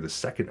about here, the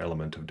second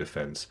element of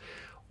defense,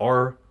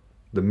 are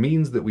the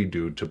means that we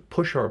do to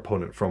push our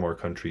opponent from our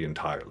country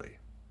entirely.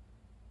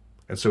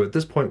 And so at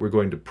this point, we're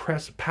going to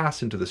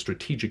pass into the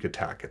strategic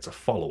attack. It's a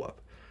follow-up.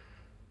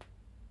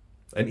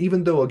 And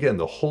even though, again,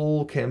 the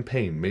whole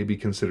campaign may be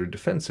considered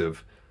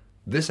defensive,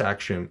 this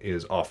action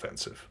is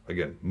offensive.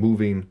 Again,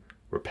 moving,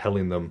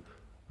 repelling them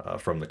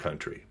from the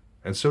country.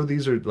 And so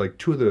these are like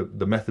two of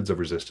the methods of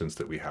resistance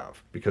that we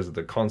have. Because of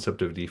the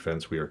concept of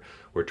defense, we're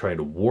trying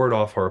to ward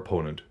off our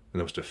opponent in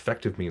the most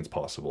effective means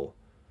possible.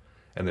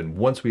 And then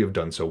once we have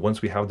done so,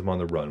 once we have them on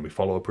the run, we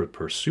follow up with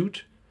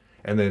pursuit.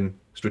 And then,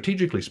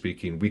 strategically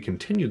speaking, we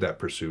continue that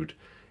pursuit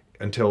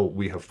until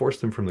we have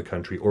forced them from the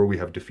country or we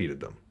have defeated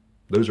them.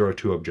 Those are our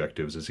two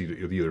objectives: is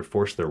either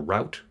force their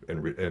rout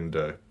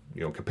and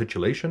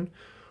capitulation,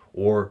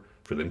 or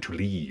for them to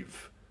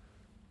leave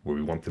where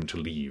we want them to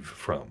leave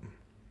from.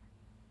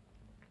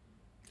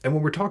 And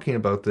when we're talking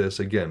about this,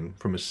 again,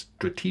 from a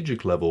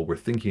strategic level, we're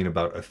thinking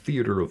about a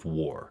theater of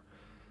war.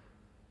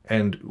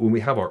 And when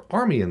we have our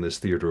army in this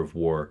theater of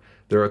war,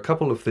 there are a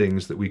couple of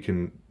things that we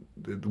can,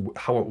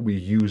 how we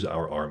use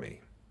our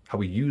army. How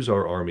we use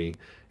our army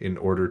in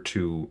order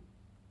to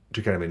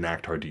kind of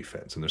enact our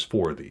defense. And there's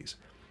 4 of these.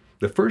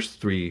 The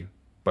first 3,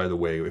 by the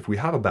way, if we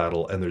have a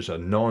battle and there's a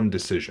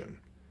non-decision,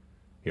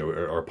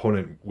 Our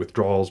opponent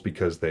withdraws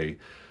because they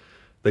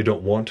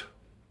don't want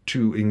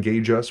to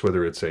engage us,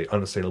 whether it's a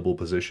unassailable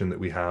position that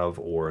we have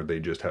or they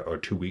just are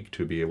too weak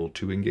to be able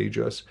to engage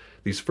us.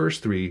 These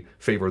first three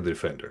favor the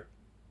defender.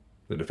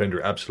 The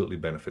defender absolutely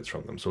benefits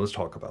from them. So let's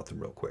talk about them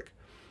real quick.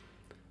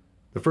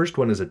 The first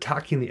one is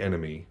attacking the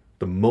enemy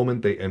the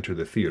moment they enter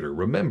the theater.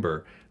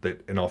 Remember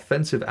that an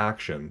offensive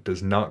action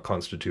does not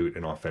constitute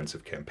an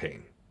offensive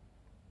campaign.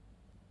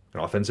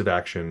 An offensive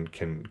action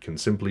can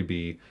simply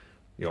be,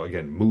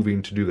 again,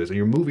 moving to do this. And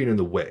you're moving in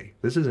the way.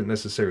 This isn't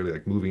necessarily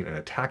like moving and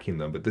attacking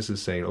them, but this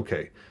is saying,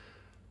 okay,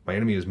 my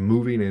enemy is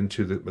moving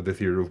into the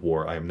theater of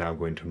war. I am now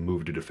going to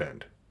move to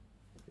defend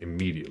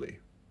immediately.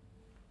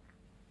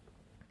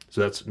 So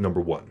that's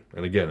number one.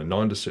 And again, a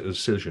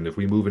non-decision, if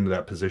we move into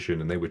that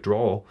position and they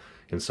withdraw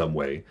in some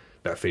way,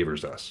 that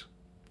favors us.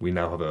 We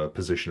now have a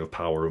position of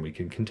power and we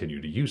can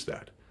continue to use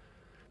that.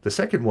 The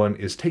second one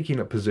is taking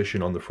a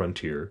position on the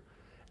frontier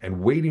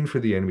and waiting for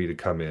the enemy to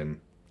come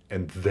in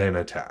and then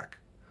attack.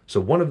 So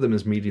one of them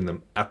is meeting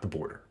them at the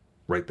border,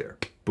 right there,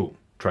 boom,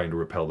 trying to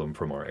repel them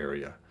from our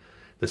area.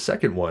 The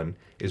second one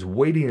is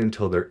waiting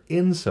until they're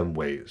in some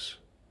ways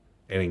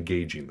and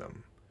engaging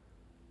them.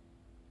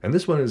 And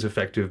this one is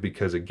effective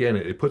because, again,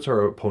 it puts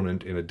our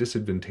opponent in a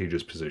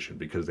disadvantageous position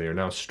because they are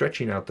now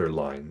stretching out their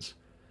lines.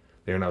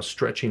 They are now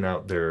stretching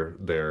out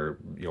their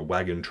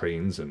wagon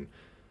trains and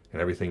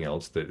everything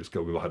else that is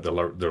going to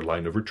have their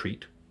line of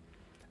retreat.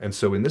 And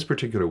so in this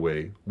particular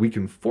way, we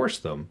can force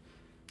them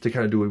to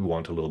kind of do what we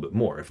want a little bit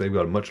more. If they've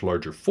got a much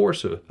larger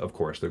force, of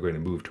course, they're going to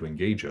move to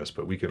engage us.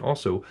 But we can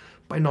also,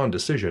 by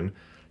non-decision,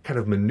 kind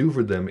of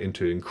maneuver them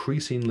into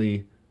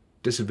increasingly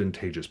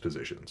disadvantageous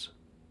positions.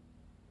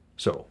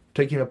 So,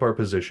 taking up our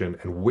position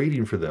and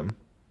waiting for them,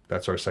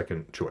 that's our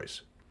second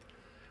choice.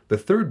 The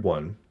third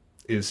one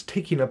is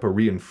taking up a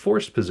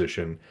reinforced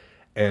position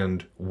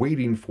and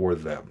waiting for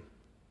them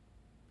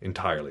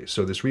entirely.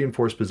 So this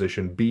reinforced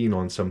position being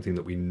on something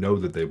that we know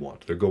that they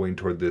want. They're going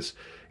toward this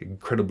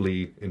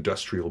incredibly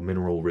industrial,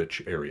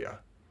 mineral-rich area.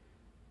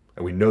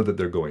 And we know that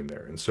they're going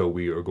there. And so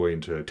we are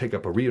going to take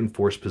up a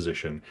reinforced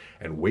position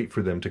and wait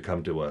for them to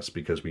come to us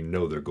because we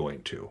know they're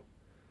going to.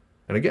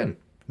 And again,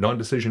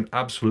 non-decision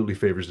absolutely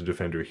favors the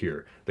defender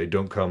here. They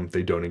don't come,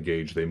 they don't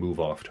engage, they move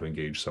off to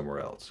engage somewhere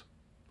else.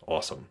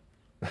 Awesome.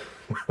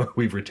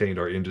 We've retained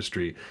our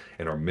industry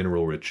and our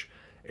mineral-rich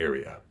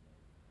area.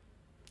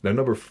 Now,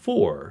 number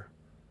 4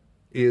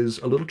 is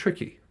a little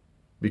tricky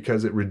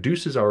because it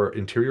reduces our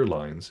interior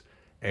lines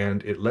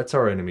and it lets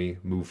our enemy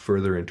move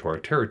further into our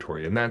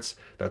territory. And that's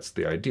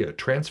the idea,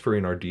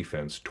 transferring our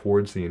defense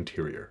towards the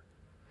interior,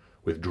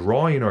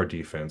 withdrawing our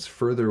defense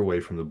further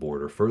away from the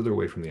border, further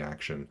away from the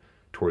action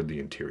toward the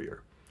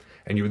interior.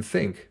 And you would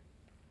think,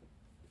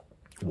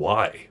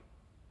 why?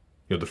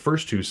 The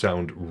first two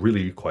sound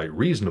really quite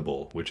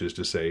reasonable, which is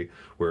to say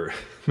we're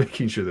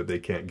making sure that they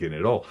can't get in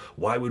at all.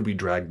 Why would we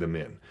drag them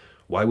in?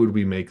 Why would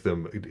we make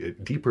them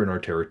deeper in our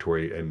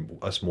territory and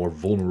us more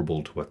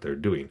vulnerable to what they're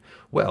doing?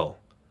 Well,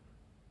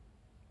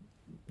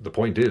 the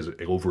point is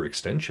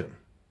overextension.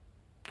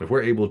 If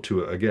we're able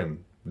to,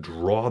 again,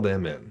 draw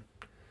them in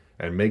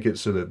and make it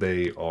so that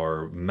they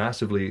are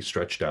massively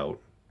stretched out,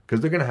 because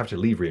they're going to have to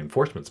leave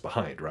reinforcements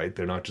behind, right?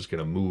 They're not just going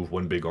to move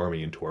one big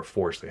army into our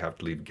force. They have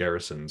to leave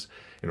garrisons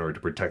in order to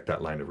protect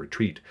that line of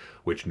retreat,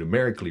 which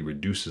numerically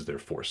reduces their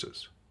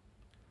forces.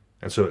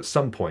 And so at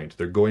some point,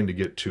 they're going to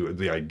get to,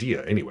 the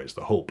idea anyways,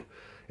 the hope,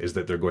 is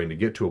that they're going to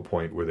get to a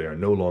point where they are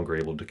no longer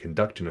able to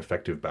conduct an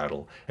effective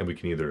battle, and we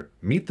can either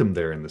meet them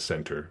there in the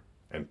center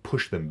and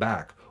push them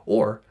back,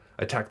 or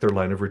attack their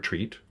line of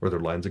retreat or their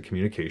lines of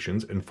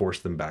communications and force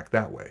them back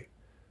that way.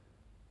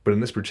 But in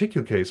this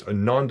particular case, a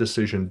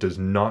non-decision does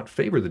not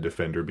favor the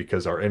defender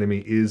because our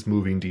enemy is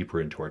moving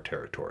deeper into our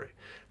territory.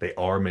 They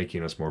are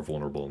making us more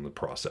vulnerable in the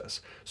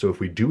process. So if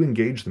we do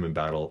engage them in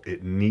battle,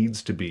 it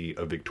needs to be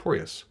a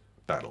victorious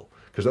battle,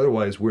 because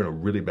otherwise we're in a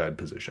really bad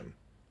position.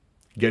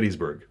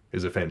 Gettysburg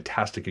is a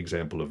fantastic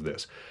example of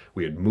this.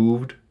 Meade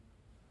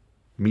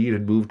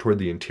had moved toward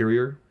the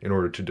interior in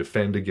order to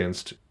defend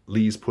against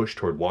Lee's push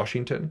toward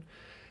Washington.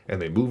 And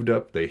they moved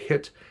up, they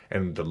hit,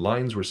 and the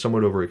lines were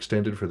somewhat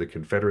overextended for the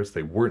Confederates.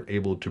 They weren't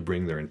able to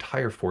bring their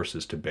entire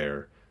forces to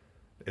bear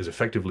as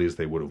effectively as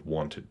they would have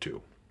wanted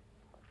to.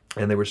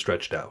 And they were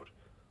stretched out.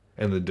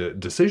 And the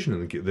decision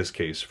in this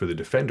case for the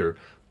defender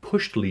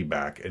pushed Lee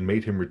back and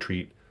made him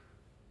retreat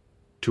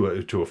to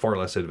a far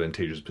less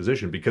advantageous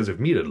position, because if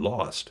Meade had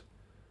lost,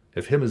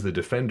 if him as the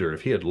defender,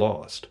 if he had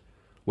lost,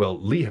 well,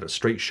 Lee had a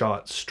straight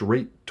shot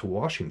straight to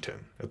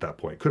Washington at that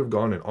point. Could have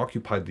gone and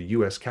occupied the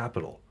U.S.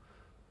 Capitol.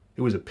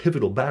 It was a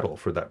pivotal battle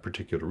for that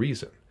particular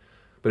reason.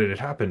 But it had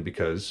happened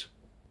because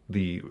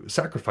the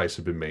sacrifice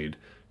had been made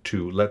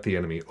to let the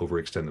enemy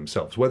overextend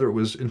themselves. Whether it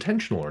was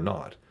intentional or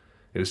not,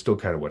 it is still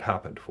kind of what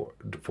happened for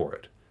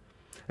it.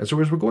 And so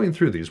as we're going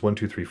through these 1,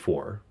 2, 3,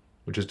 4,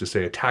 which is to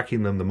say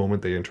attacking them the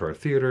moment they enter our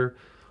theater,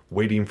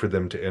 waiting for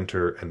them to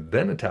enter and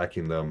then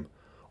attacking them,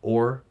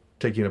 or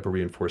taking up a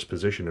reinforced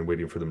position and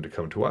waiting for them to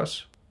come to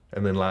us,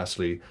 and then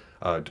lastly,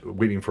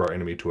 waiting for our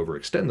enemy to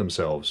overextend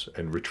themselves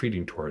and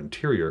retreating to our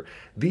interior,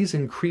 these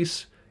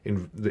increase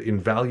in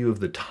value of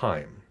the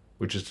time,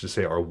 which is to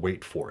say our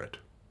wait for it,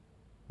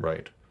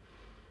 right?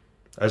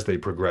 As they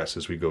progress,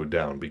 as we go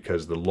down,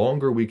 because the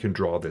longer we can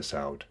draw this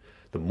out,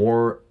 the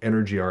more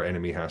energy our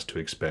enemy has to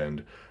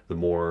expend, the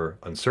more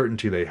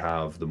uncertainty they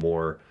have, the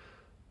more,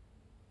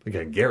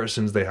 again,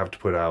 garrisons they have to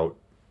put out.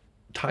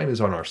 Time is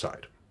on our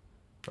side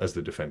as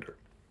the defender.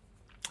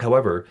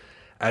 However,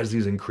 as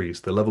these increase,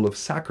 the level of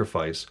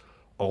sacrifice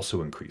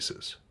also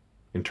increases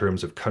in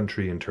terms of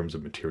country, in terms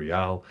of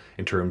material,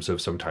 in terms of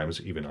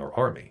sometimes even our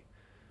army.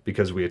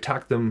 Because we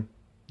attack them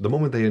the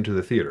moment they enter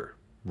the theater,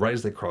 right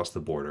as they cross the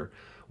border,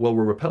 well,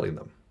 we're repelling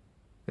them.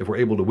 If we're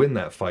able to win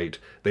that fight,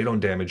 they don't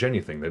damage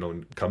anything. They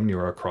don't come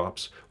near our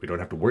crops. We don't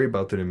have to worry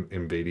about them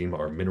invading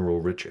our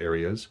mineral-rich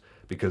areas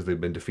because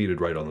they've been defeated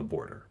right on the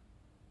border.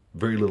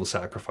 Very little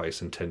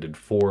sacrifice intended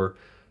for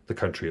the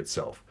country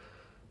itself.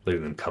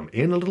 Letting them come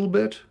in a little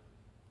bit,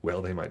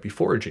 well, they might be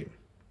foraging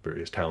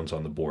various towns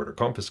on the border,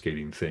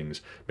 confiscating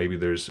things. Maybe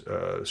there's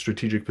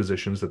strategic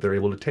positions that they're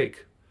able to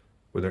take,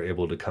 where they're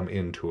able to come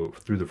in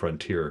through the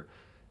frontier,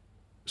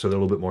 so there's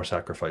a little bit more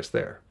sacrifice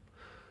there.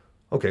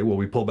 Okay, well,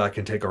 we pull back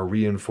and take our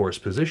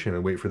reinforced position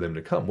and wait for them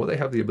to come. Well, they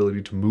have the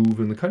ability to move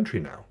in the country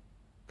now,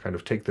 kind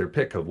of take their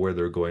pick of where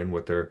they're going,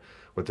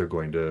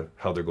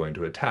 how they're going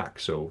to attack.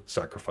 So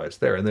sacrifice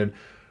there, and then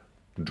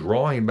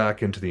drawing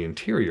back into the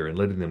interior and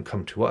letting them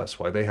come to us.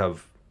 Why, they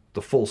have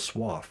the full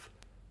swath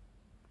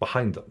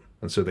behind them,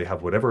 and so they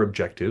have whatever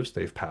objectives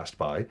they've passed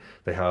by.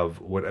 They have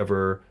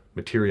whatever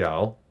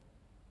material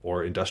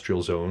or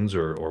industrial zones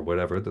or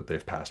whatever that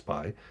they've passed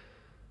by.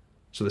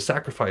 So the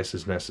sacrifice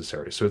is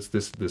necessary. So it's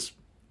this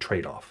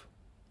trade-off,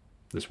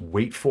 this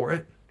wait for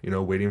it,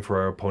 waiting for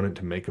our opponent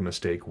to make a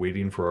mistake,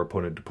 waiting for our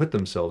opponent to put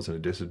themselves in a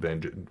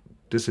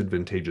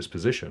disadvantageous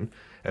position,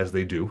 as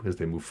they do, as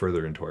they move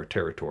further into our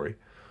territory.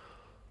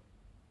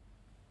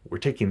 We're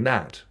taking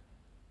that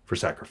for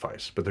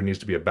sacrifice, but there needs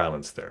to be a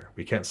balance there.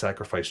 We can't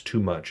sacrifice too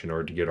much in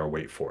order to get our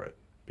weight for it,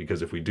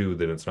 because if we do,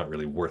 then it's not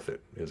really worth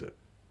it, is it?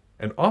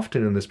 And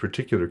often in this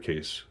particular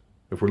case,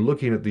 if we're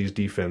looking at these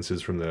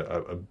defenses from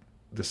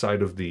the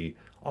side of the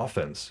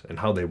offense and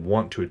how they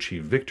want to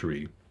achieve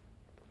victory,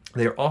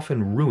 they are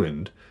often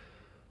ruined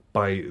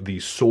by the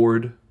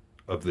sword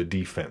of the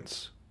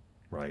defense,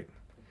 right?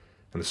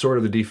 And the sword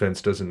of the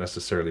defense doesn't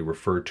necessarily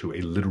refer to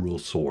a literal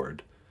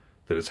sword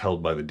that is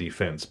held by the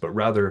defense, but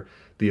rather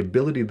the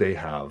ability they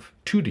have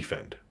to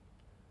defend.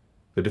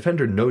 The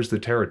defender knows the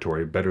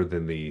territory better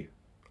than the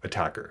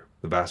attacker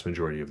the vast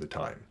majority of the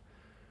time.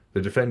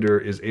 The defender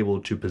is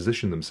able to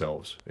position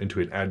themselves into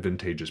an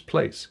advantageous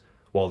place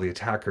while the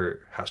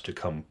attacker has to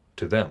come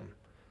to them.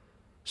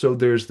 So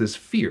there's this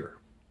fear,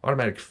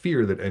 automatic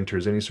fear that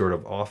enters any sort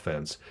of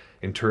offense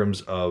in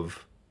terms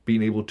of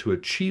being able to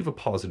achieve a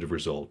positive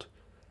result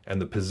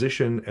and the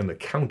position and the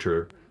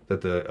counter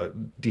that the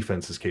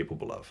defense is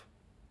capable of.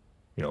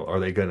 Are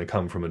they going to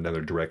come from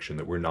another direction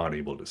that we're not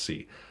able to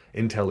see?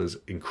 Intel is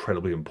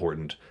incredibly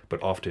important,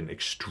 but often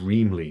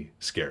extremely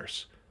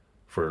scarce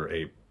for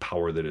a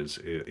power that is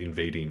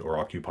invading or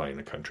occupying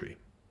a country.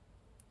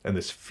 And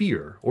this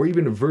fear, or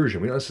even aversion,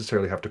 we don't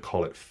necessarily have to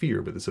call it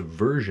fear, but this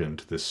aversion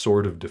to this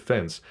sort of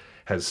defense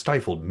has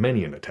stifled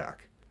many an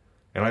attack.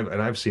 And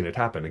I've seen it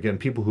happen. Again,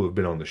 people who have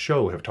been on the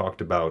show have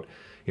talked about,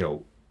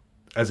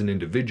 as an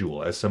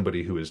individual, as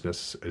somebody who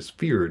is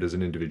feared as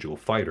an individual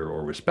fighter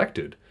or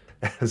respected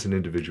as an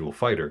individual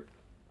fighter,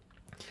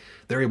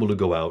 they're able to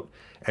go out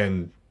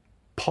and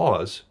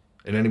pause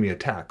an enemy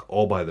attack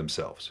all by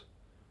themselves.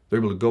 They're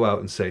able to go out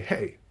and say,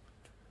 hey,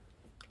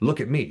 look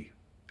at me.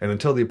 And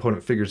until the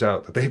opponent figures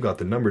out that they've got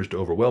the numbers to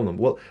overwhelm them,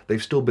 well,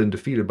 they've still been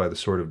defeated by the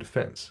sword of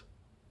defense.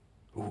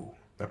 Ooh,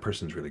 that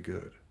person's really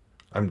good.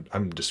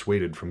 I'm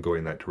dissuaded from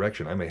going that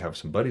direction. I may have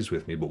some buddies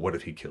with me, but what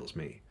if he kills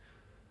me?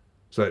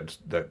 So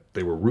that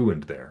they were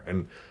ruined there.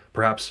 And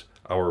perhaps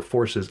our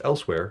forces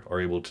elsewhere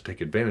are able to take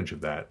advantage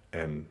of that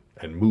and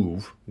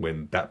move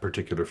when that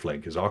particular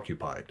flank is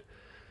occupied.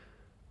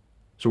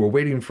 So we're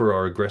waiting for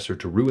our aggressor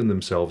to ruin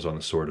themselves on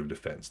the sword of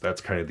defense.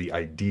 That's kind of the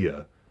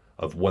idea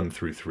of 1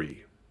 through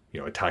 3.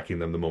 Attacking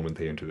them the moment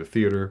they enter the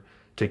theater,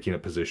 taking a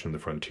position on the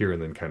frontier,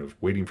 and then kind of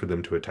waiting for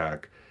them to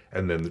attack,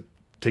 and then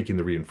taking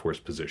the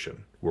reinforced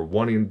position. We're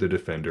wanting the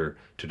defender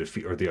to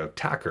defeat, or the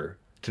attacker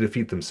to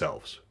defeat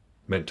themselves,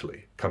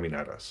 mentally, coming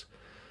at us.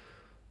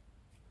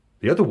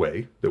 The other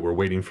way that we're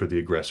waiting for the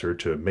aggressor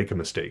to make a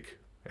mistake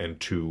and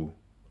to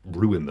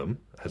ruin them,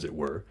 as it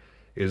were,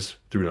 is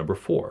through number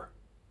 4.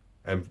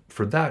 And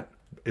for that,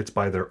 it's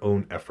by their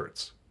own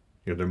efforts.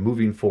 They're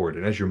moving forward.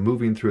 And as you're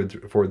moving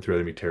forward through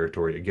enemy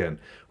territory, again,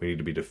 we need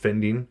to be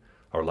defending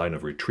our line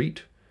of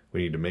retreat.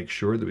 We need to make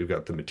sure that we've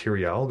got the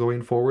material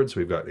going forward. So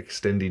we've got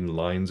extending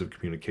lines of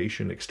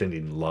communication,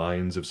 extending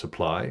lines of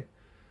supply.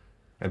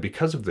 And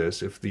because of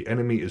this, if the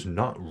enemy is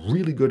not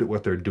really good at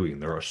what they're doing,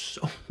 there are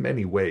so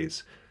many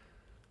ways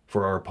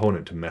for our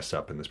opponent to mess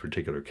up in this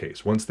particular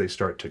case. Once they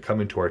start to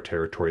come into our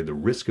territory, the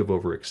risk of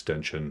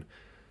overextension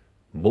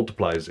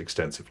multiplies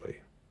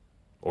extensively,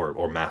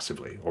 or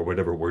massively, or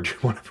whatever word you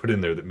want to put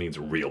in there that means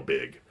real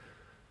big.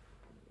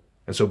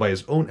 And so by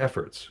his own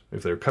efforts,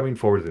 if they're coming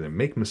forward and they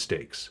make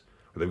mistakes,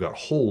 or they've got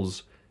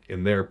holes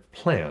in their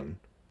plan,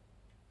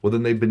 well,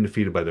 then they've been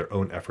defeated by their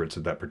own efforts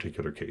in that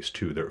particular case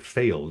too, their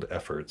failed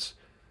efforts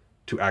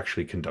to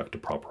actually conduct a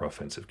proper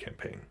offensive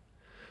campaign.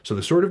 So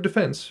the sword of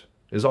defense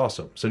is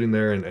awesome, sitting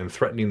there and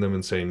threatening them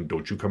and saying,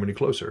 don't you come any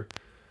closer.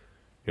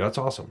 That's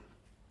awesome.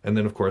 And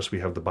then, of course,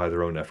 we have the by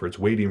their own efforts,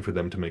 waiting for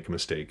them to make a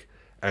mistake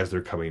as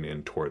they're coming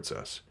in towards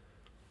us.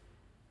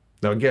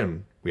 Now,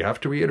 again, we have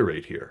to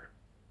reiterate here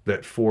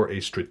that for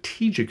a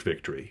strategic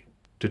victory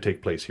to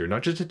take place here,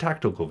 not just a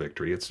tactical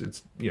victory,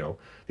 it's the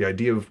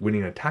idea of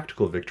winning a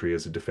tactical victory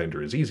as a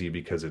defender is easy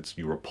because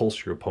you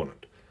repulse your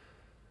opponent.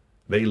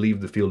 They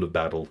leave the field of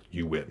battle,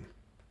 you win.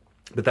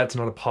 But that's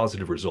not a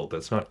positive result.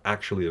 That's not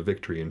actually a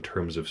victory in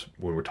terms of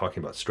when we're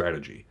talking about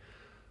strategy.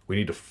 We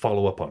need to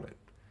follow up on it.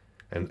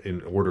 And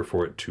in order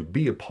for it to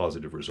be a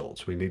positive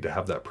result, we need to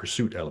have that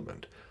pursuit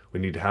element. We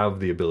need to have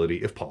the ability,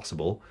 if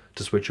possible,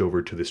 to switch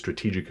over to the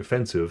strategic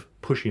offensive,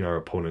 pushing our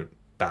opponent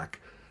back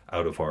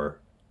out of our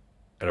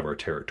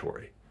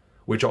territory,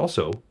 which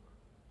also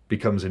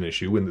becomes an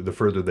issue when the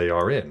further they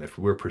are in. If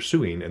we're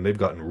pursuing and they've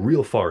gotten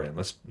real far in,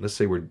 let's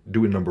say we're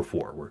doing number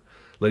 4, we're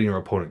letting our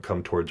opponent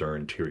come towards our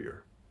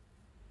interior,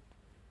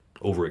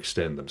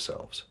 overextend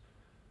themselves,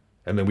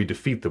 and then we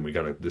defeat them. We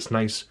got this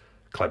nice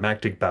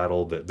climactic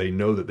battle that they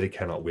know that they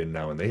cannot win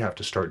now, and they have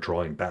to start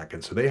drawing back,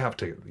 and so they have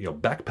to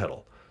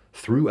backpedal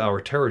through our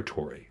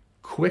territory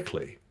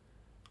quickly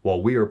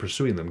while we are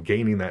pursuing them,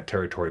 gaining that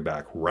territory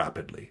back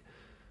rapidly.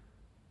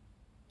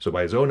 So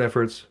by his own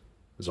efforts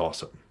is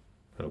awesome.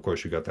 And of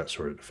course you got that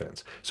sort of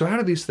defense. So how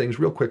do these things,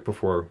 real quick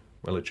before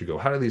I let you go,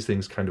 how do these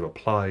things kind of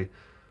apply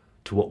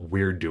to what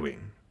we're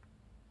doing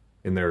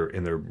in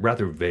their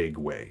rather vague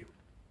way?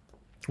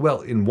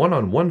 Well, in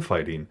one-on-one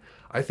fighting,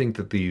 I think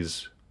that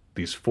these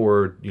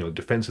 4,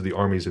 defense of the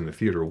armies in the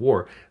theater of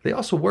war, they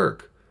also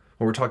work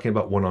when we're talking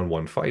about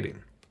one-on-one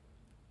fighting.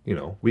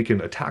 We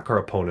can attack our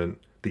opponent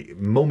the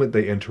moment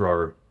they enter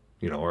our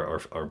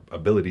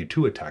ability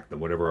to attack them,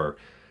 whatever our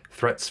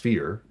threat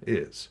sphere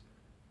is.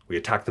 We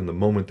attack them the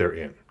moment they're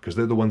in, because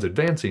they're the ones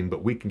advancing,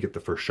 but we can get the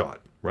first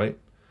shot, right?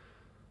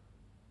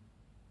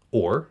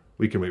 Or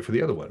we can wait for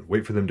the other one,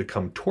 wait for them to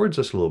come towards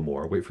us a little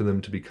more, wait for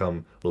them to become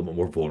a little bit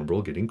more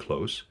vulnerable, getting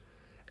close,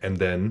 and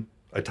then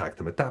attack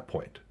them at that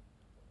point.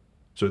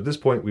 So at this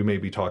point, we may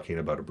be talking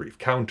about a brief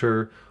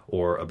counter,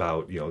 or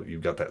about,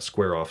 you've got that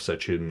square off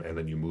section, and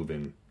then you move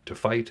in to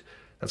fight.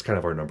 That's kind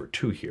of our number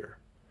 2 here.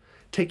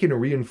 Taking a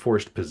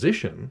reinforced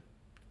position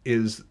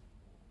is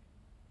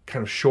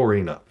kind of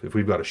shoring up. If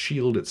we've got a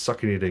shield, it's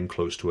sucking it in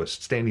close to us,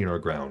 standing our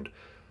ground,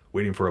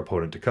 waiting for our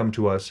opponent to come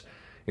to us.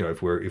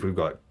 If we've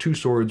got 2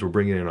 swords, we're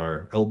bringing in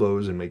our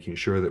elbows and making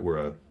sure that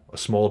we're a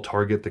small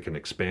target that can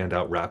expand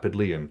out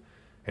rapidly and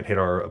hit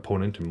our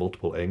opponent in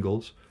multiple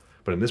angles.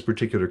 But in this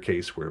particular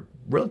case, we're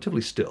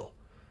relatively still,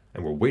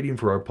 and we're waiting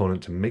for our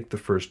opponent to make the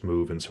first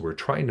move, and so we're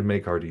trying to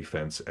make our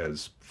defense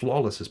as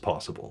flawless as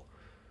possible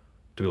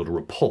to be able to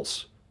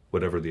repulse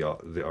whatever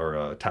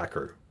our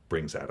attacker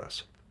brings at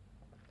us.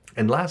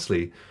 And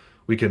lastly,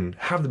 we can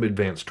have them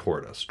advance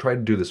toward us, try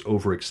to do this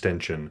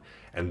overextension,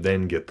 and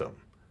then get them.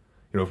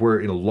 If we're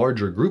in a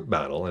larger group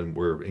battle, and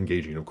we're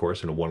engaging, of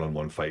course, in a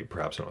one-on-one fight,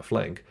 perhaps on a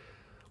flank,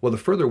 well, the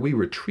further we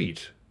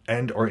retreat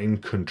and are in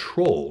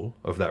control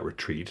of that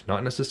retreat,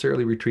 not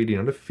necessarily retreating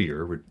out of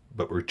fear,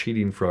 but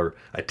retreating for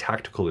a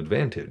tactical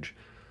advantage,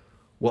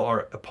 well,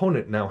 our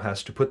opponent now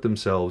has to put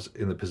themselves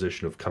in the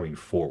position of coming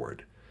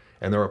forward.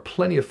 And there are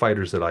plenty of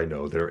fighters that I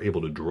know that are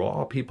able to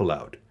draw people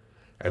out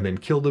and then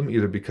kill them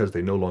either because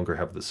they no longer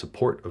have the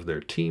support of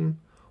their team,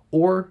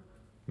 or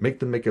make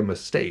them make a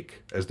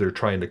mistake as they're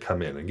trying to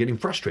come in and getting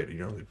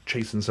frustrated,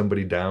 chasing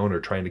somebody down or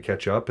trying to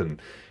catch up,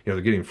 and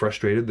they're getting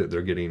frustrated that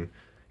they're getting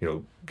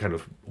kind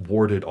of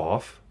warded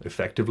off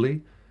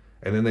effectively,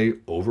 and then they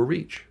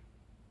overreach,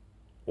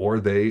 or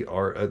they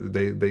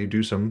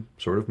do some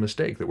sort of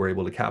mistake that we're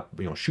able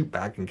to shoot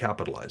back and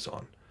capitalize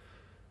on.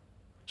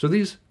 So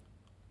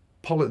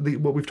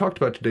what we've talked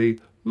about today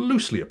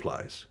loosely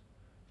applies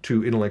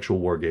to intellectual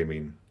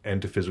wargaming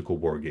and to physical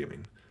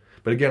wargaming.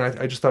 But again,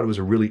 I just thought it was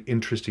a really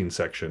interesting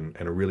section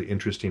and a really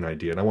interesting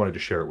idea, and I wanted to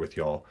share it with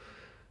y'all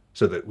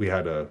so that we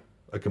had a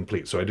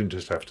complete, so I didn't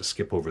just have to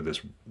skip over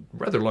this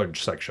rather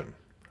large section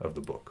of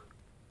the book.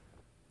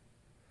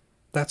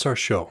 That's our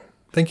show.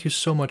 Thank you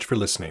so much for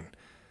listening.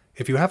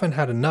 If you haven't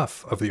had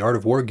enough of the art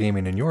of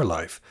wargaming in your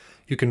life,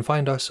 you can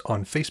find us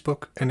on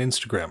Facebook and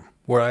Instagram,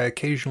 where I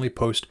occasionally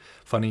post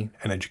funny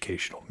and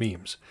educational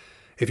memes.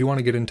 If you want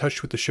to get in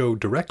touch with the show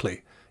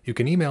directly, you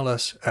can email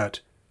us at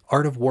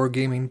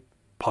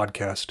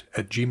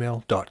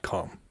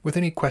artofwargamingpodcast@gmail.com with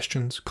any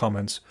questions,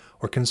 comments,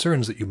 or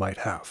concerns that you might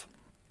have.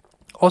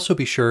 Also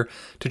be sure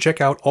to check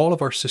out all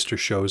of our sister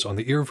shows on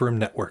the Earworm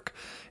Network,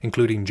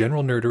 including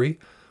General Nerdery,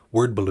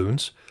 Word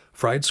Balloons,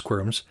 Fried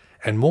Squirms,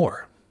 and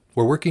more.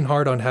 We're working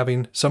hard on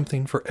having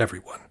something for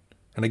everyone.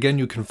 And again,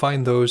 you can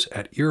find those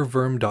at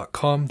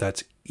earworm.com.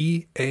 That's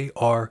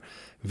EARVVYRM.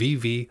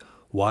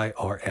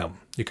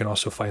 You can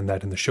also find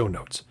that in the show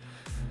notes.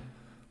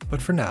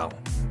 But for now,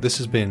 this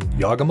has been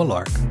Yaga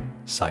Malark,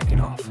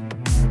 signing off.